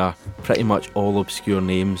 and they are pretty much all obscure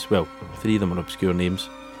names. Well, 3 of them are obscure names,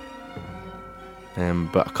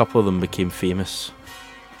 but a couple of them became famous.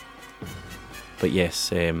 But yes,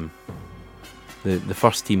 the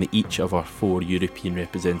first team that each of our 4 European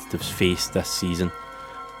representatives faced this season.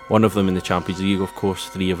 1 of them in the Champions League, of course,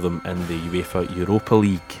 3 of them in the UEFA Europa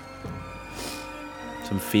League.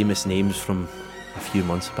 Some famous names from a few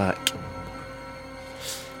months back.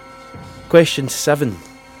 Question 7.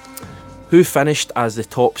 Who finished as the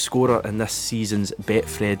top scorer in this season's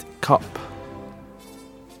Betfred Cup?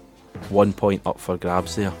 1 point up for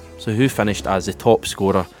grabs there. So who finished as the top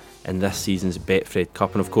scorer in this season's Betfred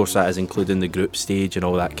Cup? And of course that is including the group stage and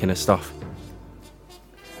all that kind of stuff.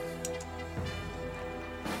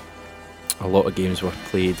 A lot of games were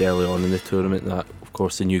played early on in the tournament, that of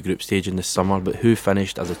course the new group stage in the summer, but who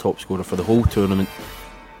finished as the top scorer for the whole tournament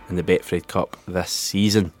in the Betfred Cup this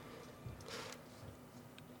season?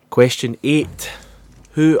 Question 8.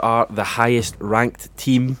 Who are the highest ranked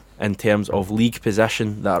team in terms of league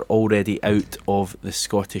position that are already out of the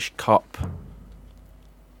Scottish Cup?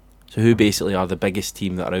 So who basically are the biggest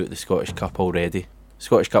team that are out of the Scottish Cup already?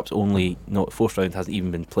 Scottish Cup's only, no, 4th round hasn't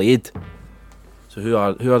even been played. So who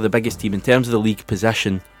are the biggest team in terms of the league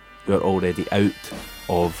position who are already out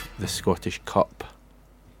of the Scottish Cup?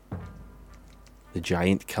 The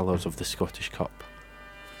giant killers of the Scottish Cup.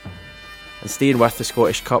 And staying with the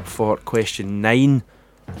Scottish Cup for question 9,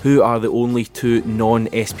 who are the only 2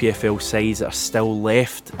 non-SPFL sides that are still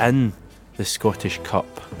left in the Scottish Cup?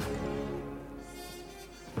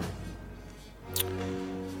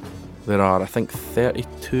 there are, I think,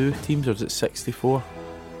 32 teams, or is it 64?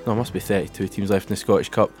 No, it must be 32 teams left in the Scottish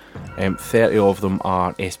Cup. 30 of them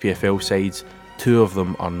are SPFL sides, 2 of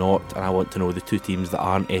them are not, and I want to know the 2 teams that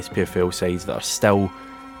aren't SPFL sides that are still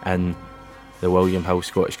in the William Hill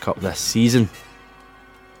Scottish Cup this season.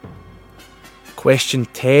 Question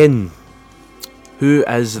 10. Who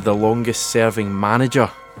is the longest serving manager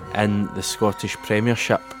in the Scottish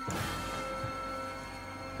Premiership?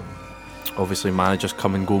 Obviously managers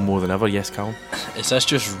come and go more than ever, yes Callum? Is this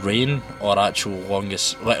just reign or actual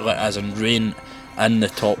longest, like as in reign in the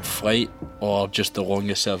top flight, or just the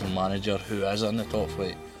longest serving manager who is in the top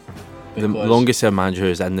flight? The longest serving manager who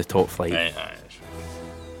is in the top flight. Aye.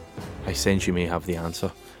 I sense you may have the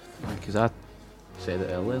answer. Because I said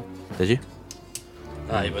it earlier. Did you?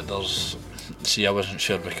 Aye, but there's... See, I wasn't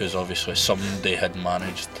sure because obviously somebody had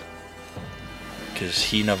managed, because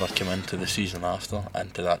he never came into the season after,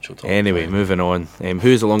 into the actual top Anyway, flight. moving on. Who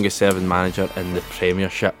is the longest serving manager in the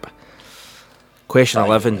Premiership? Question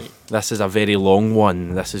 11. Right. This is a very long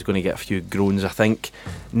one. This is going to get a few groans, I think.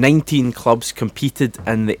 19 clubs competed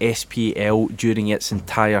in the SPL during its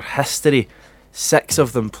entire history. 6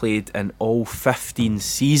 of them played in all 15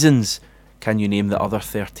 seasons. Can you name the other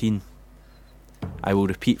 13? I will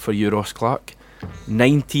repeat for you, Ross Clark.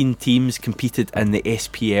 19 teams competed in the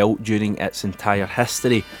SPL during its entire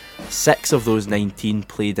history. 6 of those 19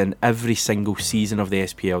 played in every single season of the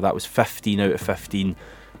SPL. That was 15 out of 15.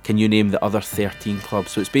 Can you name the other 13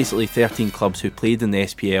 clubs? So it's basically 13 clubs who played in the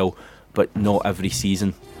SPL, but not every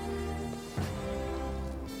season.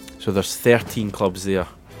 So there's 13 clubs there.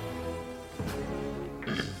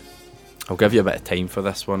 I'll give you a bit of time for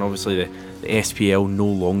this one. Obviously the SPL no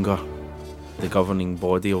longer the governing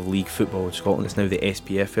body of league football in Scotland. It's now the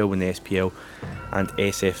SPFL, when the SPL and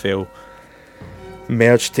SFL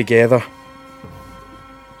merged together.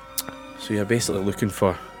 So you're basically looking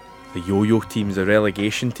for the yo-yo teams, the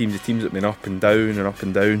relegation teams, the teams that have been up and down and up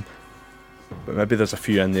and down. But maybe there's a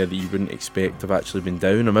few in there that you wouldn't expect to have actually been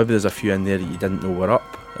down, or maybe there's a few in there that you didn't know were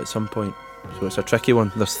up at some point. So it's a tricky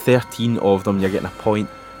one. There's 13 of them. You're getting a point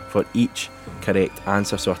for each correct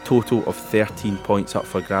answer, so a total of 13 points up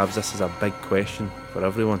for grabs. This is a big question for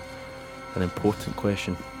everyone, an important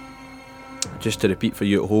question. Just to repeat for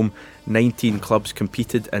you at home, 19 clubs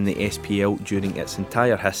competed in the SPL during its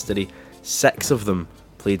entire history. 6 of them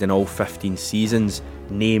played in all 15 seasons.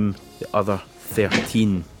 Name the other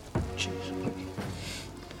 13.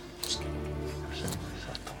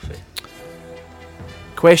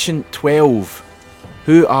 Question 12.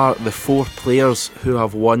 Who are the 4 players who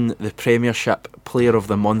have won the Premiership Player of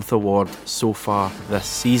the Month award so far this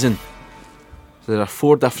season? So there are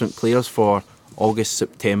 4 different players for August,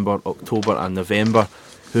 September, October and November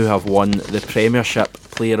who have won the Premiership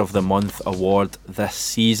Player of the Month award this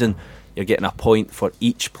season. You're getting a point for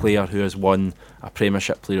each player who has won a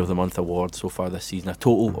Premiership Player of the Month award so far this season. A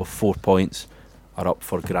total of 4 points are up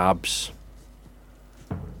for grabs.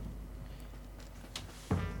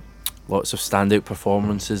 Lots of standout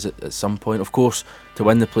performances at some point. Of course, to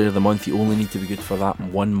win the Player of the Month, you only need to be good for that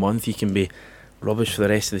 1 month. You can be rubbish for the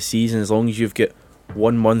rest of the season. As long as you've got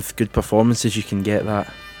 1 month good performances, you can get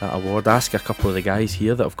that award. Ask a couple of the guys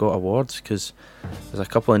here that have got awards, because there's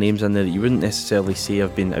a couple of names in there that you wouldn't necessarily say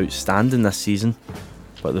have been outstanding this season,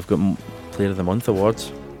 but they've got Player of the Month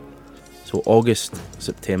awards. So August,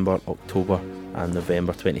 September, October and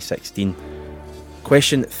November 2016.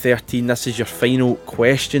 Question 13, this is your final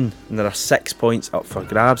question, and there are 6 points up for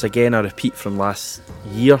grabs. Again, a repeat from last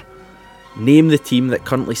year. Name the team that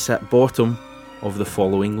currently sit bottom of the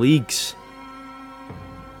following leagues: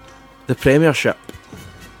 the Premiership,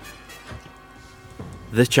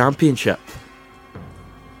 the Championship,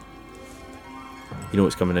 you know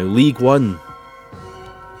what's coming now, League 1,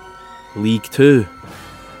 League 2,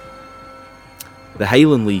 the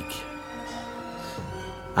Highland League,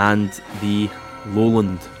 and the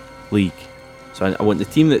Lowland League. So I want the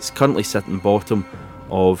team that's currently sitting bottom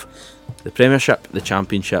of the Premiership, the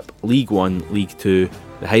Championship, League 1, League 2,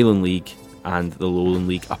 the Highland League and the Lowland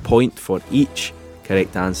League. A point for each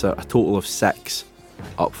correct answer, a total of 6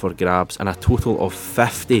 up for grabs, and a total of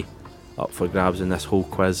 50 up for grabs in this whole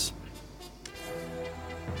quiz.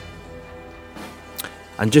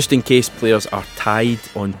 And just in case players are tied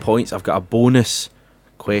on points, I've got a bonus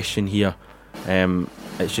question here.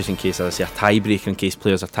 It's just in case, as I say, a tiebreaker in case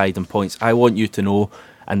players are tied on points. I want you to know,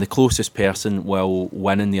 and the closest person will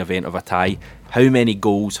win in the event of a tie, how many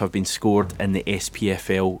goals have been scored in the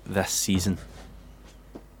SPFL this season.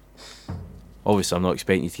 Obviously, I'm not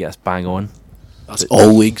expecting you to get us bang on. That's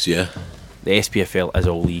all leagues, yeah. The SPFL is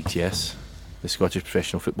all leagues, yes. The Scottish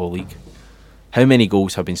Professional Football League. How many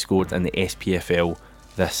goals have been scored in the SPFL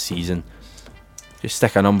this season. Just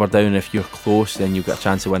stick a number down. If you're close, then you've got a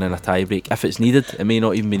chance of winning a tie-break. If it's needed, it may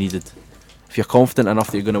not even be needed. If you're confident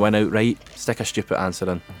enough that you're going to win outright, stick a stupid answer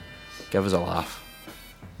in. Give us a laugh.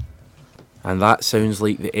 And that sounds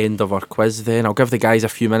like the end of our quiz then. I'll give the guys a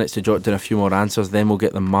few minutes to jot down a few more answers, then we'll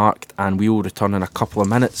get them marked, and we will return in a couple of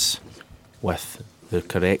minutes with the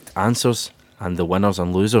correct answers and the winners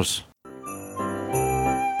and losers. Do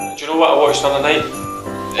you know what I watched the other night?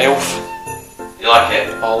 Elf. You like it?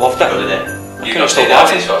 Oh, I loved it. What did it? I couldn't stop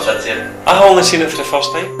laughing. I only seen it for the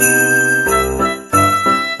first time.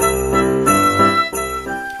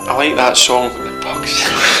 I like that song, The Bugs.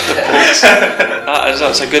 The Bugs.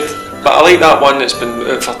 That's a good. But I like that one that's been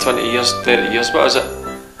out for 20 years, 30 years. What is it?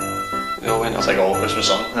 They all went up. It's like all Christmas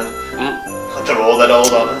song. Mm. They're all that old,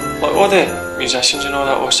 aren't they? Like all the musicians and all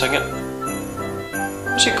that all sing it.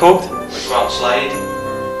 What's it called? Which one? Slide?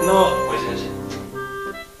 No. What is it?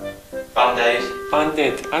 Band-Aid?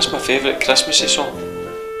 Band-Aid. That's my favourite Christmassy song.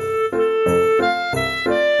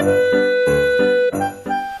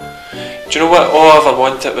 Do you know what? All I ever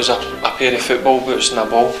wanted was a pair of football boots and a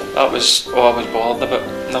ball. That was all I was bothered about.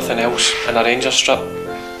 Nothing else. And a Ranger strip.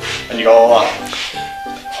 And you got all that?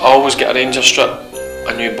 I always get a Ranger strip,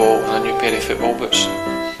 a new ball and a new pair of football boots.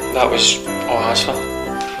 That was all I asked for.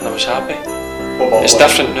 And I was happy. It's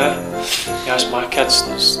different now. You ask my kids,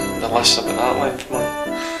 the list about that length, man.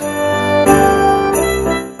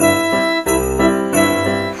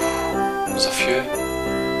 There's a few.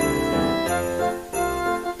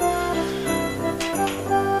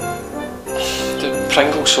 The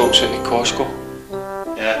Pringle socks out of Costco.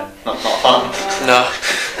 Yeah, not a fan. Nah,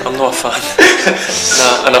 I'm not a fan.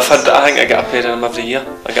 Nah, and I think I get a pair of them every year.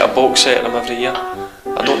 I get a box set of them every year.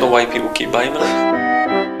 I don't know why people keep buying them.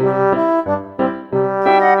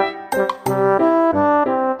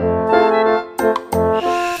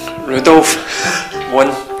 Rudolph won.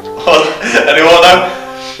 Anyone now?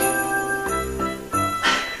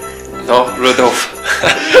 No, Rudolph.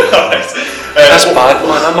 Alright. That's bad,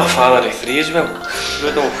 man. I'm a father of 3 as well.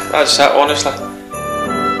 Rudolph, that's it, honestly.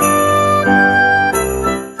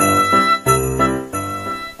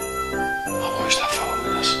 I watched that film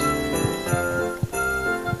with this.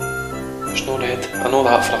 There's no red. I know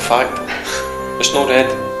that for a fact. There's no red.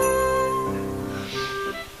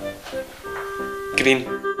 Green.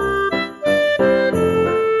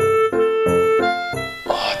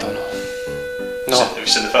 Oh, I don't know. No. Have you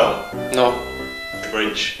seen the film? No. The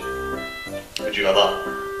Grinch? Would you have that?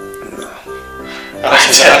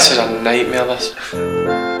 This is a nightmare, this.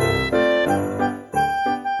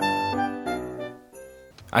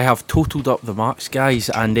 I have totalled up the marks, guys,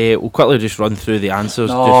 and we'll quickly just run through the answers.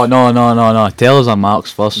 No. Tell us our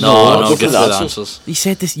marks first. No, Let's go go for through the answers. You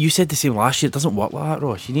said this. You said the same last year. It doesn't work like that,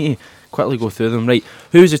 Ross. You need to quickly go through them. Right.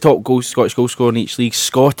 Who's the top Scottish goal scorer in each league?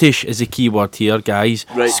 Scottish is the key word here, guys.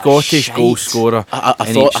 Right. Scottish goal scorer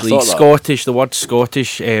in each league. Scottish. The word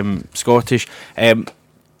Scottish. Scottish.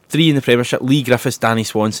 3 in the Premiership: Lee Griffiths, Danny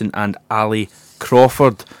Swanson, and Ali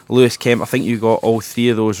Crawford. Lewis Kemp. I think you got all 3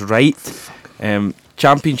 of those right.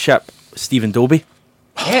 Championship: Stephen Dobie.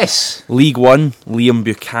 Yes. League 1, Liam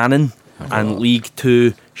Buchanan, and League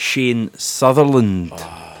 2, Shane Sutherland.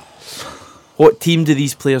 What team do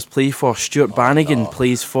these players play for? Stuart Bannigan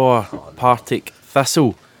plays for Partick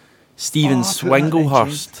Thistle. Stephen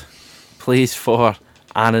Swinglehurst plays for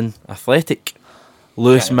Annan Athletic.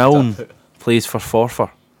 Lewis Milne plays for Forfar.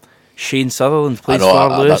 Shane Sutherland plays for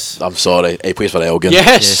Lewis. I'm sorry, he plays for Elgin.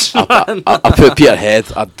 Yes. I put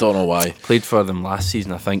Peterhead, I don't know why. Played for them last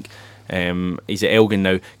season, I think. He's at Elgin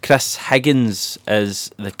now. Chris Higgins is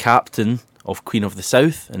the captain of Queen of the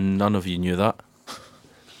South, and none of you knew that.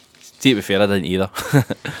 To be fair, I didn't either. I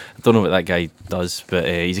don't know what that guy does, but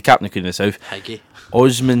he's a captain of Queen of the South. Higgy.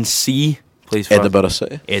 Osman C plays for Edinburgh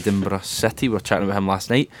City. Edinburgh City. We were chatting about him last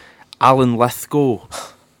night. Alan Lithgow.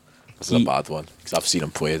 This is a bad one, because I've seen him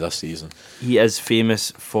play this season. He is famous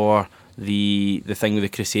for the thing with the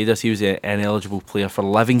Crusaders. He was an ineligible player for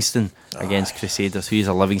Livingston against Crusaders, so he's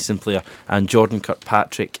a Livingston player. And Jordan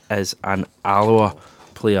Kirkpatrick is an Alloa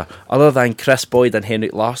player. Other than Chris Boyd and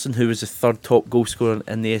Henrik Larsson, who was the 3rd top goal scorer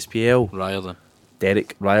in the SPL. Riordan.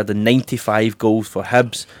 Derek Riordan, 95 goals for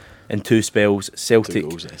Hibs in 2 spells, Celtic 2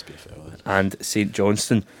 goals in SPFL. and St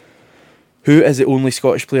Johnstone. Who is the only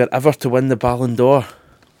Scottish player ever to win the Ballon d'Or?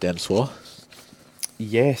 Dennis Waugh.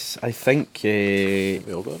 Yes, I think We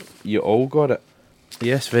all got it. you all got it.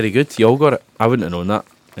 Yes, very good. You all got it. I wouldn't have known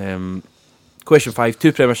that. Question 5.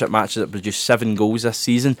 2 Premiership matches that produced 7 goals this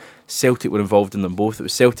season. Celtic were involved in them both. It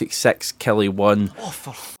was Celtic 6, Killie 1. Oh, for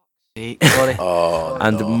f***'s sake. Sorry. Oh,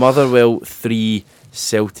 And no. Motherwell 3,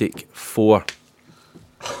 Celtic 4.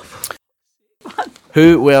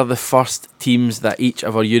 Who were the first teams that each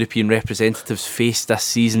of our European representatives faced this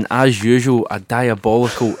season? As usual, a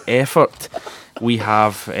diabolical effort. We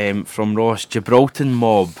have from Ross, Gibraltar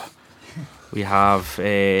Mob. We have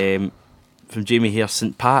from Jamie Hare,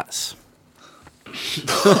 St Pat's.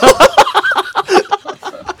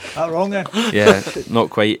 That wrong then? Yeah, not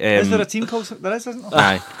quite. Is there a team called? There is, isn't there?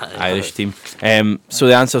 Aye, Irish team. So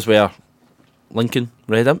the answers were Lincoln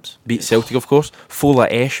Red Imps beat Celtic, of course. Fola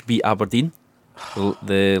Esch beat Aberdeen.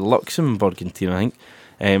 The Luxembourgian team, I think.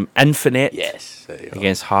 Infinet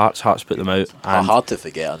against Hearts. Hearts put them out. And hard to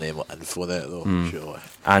forget a name like Infonet though, surely.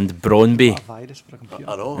 And Brøndby. Virus for a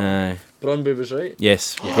computer. I know. Brøndby was right.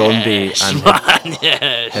 Yes, Brøndby and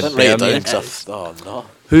I didn't write it down Hibernian. 'cause no.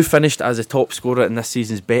 Who finished as the top scorer in this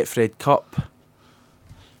season's Betfred Cup?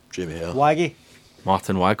 Jamie Hare. Waggy.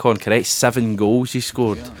 Martin Waghorn, correct. 7 goals he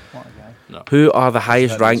scored. What a guy. No. Who are the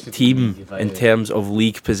highest ranked team in terms of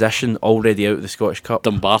league position already out of the Scottish Cup?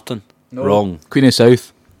 Dumbarton. No. Wrong. Queen of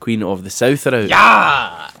South. Queen of the South are out.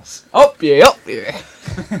 Yes! Up yeah.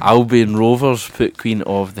 Albion Rovers put Queen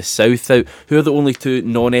of the South out. Who are the only 2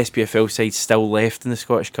 non-SPFL sides still left in the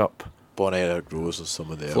Scottish Cup? Bonnyrigg Rose or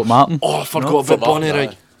somebody else. Fort Martin. Oh, I forgot about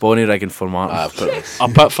Bonnyrigg. Bonnyrigg and Formartine. I've put it.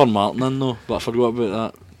 I put for Martin in though, but I forgot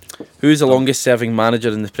about that. Who's the longest serving manager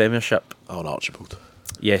in the Premiership? Alan Archibald.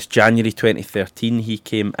 Yes, January 2013 he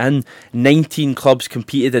came in. 19 clubs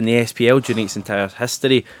competed in the SPL during its entire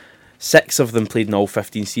history. 6 of them played in all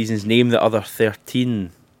 15 seasons. Name the other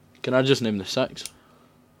 13 Can I just name the 6?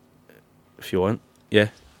 if you want. Yeah.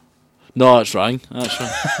 No, that's wrong. That's wrong.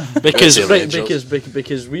 because Rangers. right,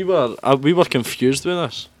 because we were confused with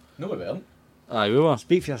this. No, we weren't. Aye, we were.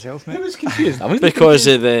 Speak for yourself, mate. I was confused. Because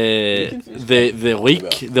of the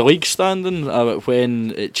league standing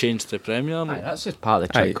when it changed to Premier. Aye, that's just part of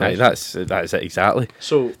the Aye, trick. that's it exactly.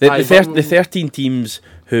 So The 13 teams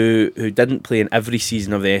who didn't play in every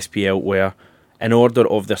season of the SPL were, in order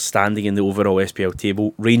of their standing in the overall SPL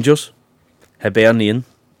table, Rangers, Hibernian,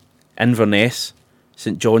 Inverness,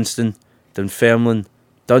 St Johnstone, Dunfermline,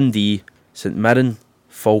 Dundee, St Mirren,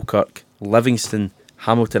 Falkirk, Livingston,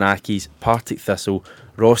 Hamilton Accies, Partick Thistle,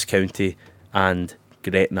 Ross County and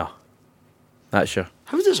Gretna. That's your...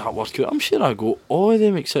 how does that work out? I'm sure I got all of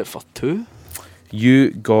them except for 2. You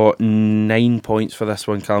got 9 points for this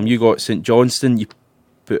one, Callum. You got St Johnstone, you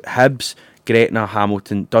put Hibs, Gretna,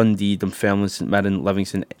 Hamilton, Dundee, Dunfermline, St Mirren,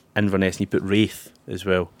 Livingston, Inverness, and you put Wraith as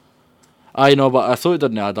well. I know, but I thought it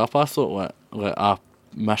didn't add up. I thought like I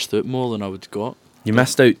missed out more than I would got. You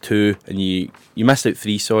missed out 2 and you missed out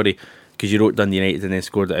 3, sorry, because you wrote Dundee United and then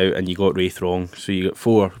scored it out and you got Wraith wrong. So you got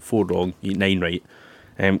 4 wrong, you got 9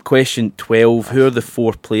 right. Question 12. Who are the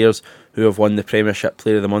 4 players who have won the Premiership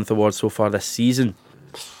Player of the Month award so far this season?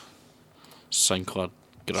 Sinclair,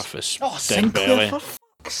 Griffiths, Sinclair, Dembele. for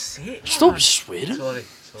fuck's sake. Stop swearing. Sorry.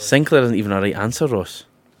 Sinclair isn't even a right answer, Ross.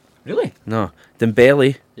 Really? No.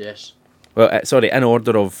 Dembele, Yes. well, sorry, in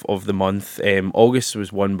order of the month, August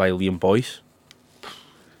was won by Liam Boyce.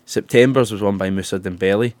 September's was won by Moussa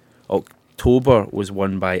Dembele. October was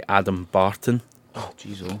won by Adam Barton. Oh,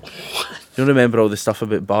 jeez. Oh. Do you remember all the stuff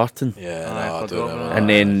about Barton? Yeah, Aye, no, I I do forgot remember. about And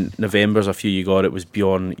then November's a few you got. It was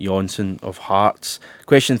Bjorn Jonsson of Hearts.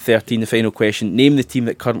 Question 13, the final question. Name the team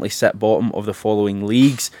that currently sit bottom of the following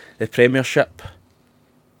leagues. The Premiership.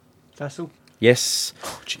 Thistle. Yes.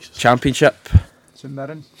 Oh, Jesus. Championship. St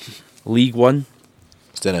Mirren. League 1.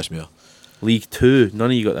 Stennismuir. League 2.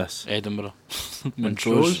 None of you got this. Edinburgh.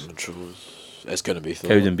 Montrose. It's going to be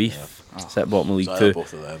Cowdenbeath. Sit bottom of League 2.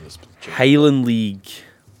 Both of them. It's been changed. Highland League.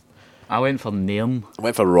 I went for Nairn. I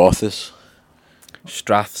went for Rothes.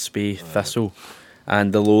 Strathspey Thistle.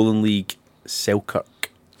 And the Lowland League,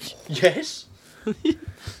 Selkirk. Yes.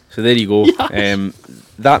 So there you go.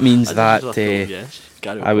 That means that yes.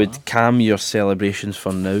 I would calm your celebrations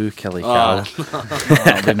for now, Kelly Carroll.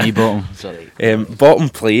 The me bottom. Sorry. Bottom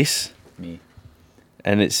place, Me.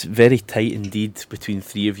 and it's very tight indeed between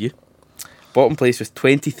 3 of you. Bottom place with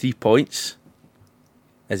 23 points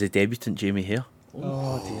is a debutant, Jamie Hare.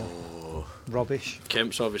 Oh dear. Rubbish.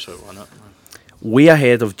 Kemp's obviously won it. Way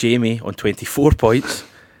ahead of Jamie on 24 points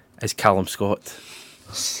is Callum Scott.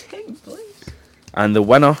 And the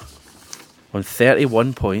winner on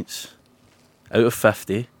 31 points out of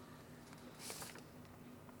 50,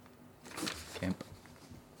 Kemp.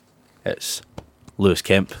 it's Lewis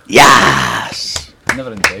Kemp. Yes!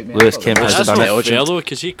 Never in doubt, mate. Lewis Kemp has That's done not it. fair though,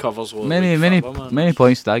 because he covers what. Many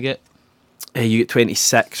points did I get? You get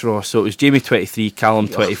 26, Ross. So it was Jamie 23, Callum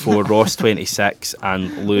 24, Ross 26,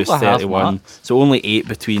 and Lewis Over half, 31. Matt. So only 8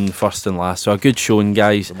 between first and last. So a good showing,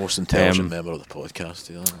 guys. The most intelligent member of the podcast.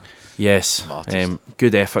 You know? Yes,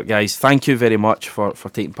 good effort, guys. Thank you very much for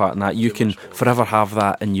taking part in that. You can forever have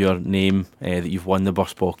that in your name, that you've won the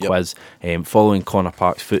Burst Baw quiz, following Connor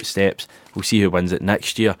Park's footsteps. We'll see who wins it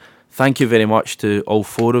next year. Thank you very much to all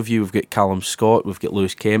 4 of you. We've got Callum Scott, we've got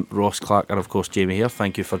Lewis Kemp, Ross Clark, and of course Jamie Hare.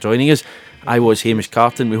 Thank you for joining us. I was Hamish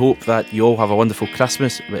Carton. We hope that you all have a wonderful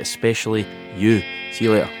Christmas, but especially you. See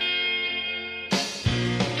you later.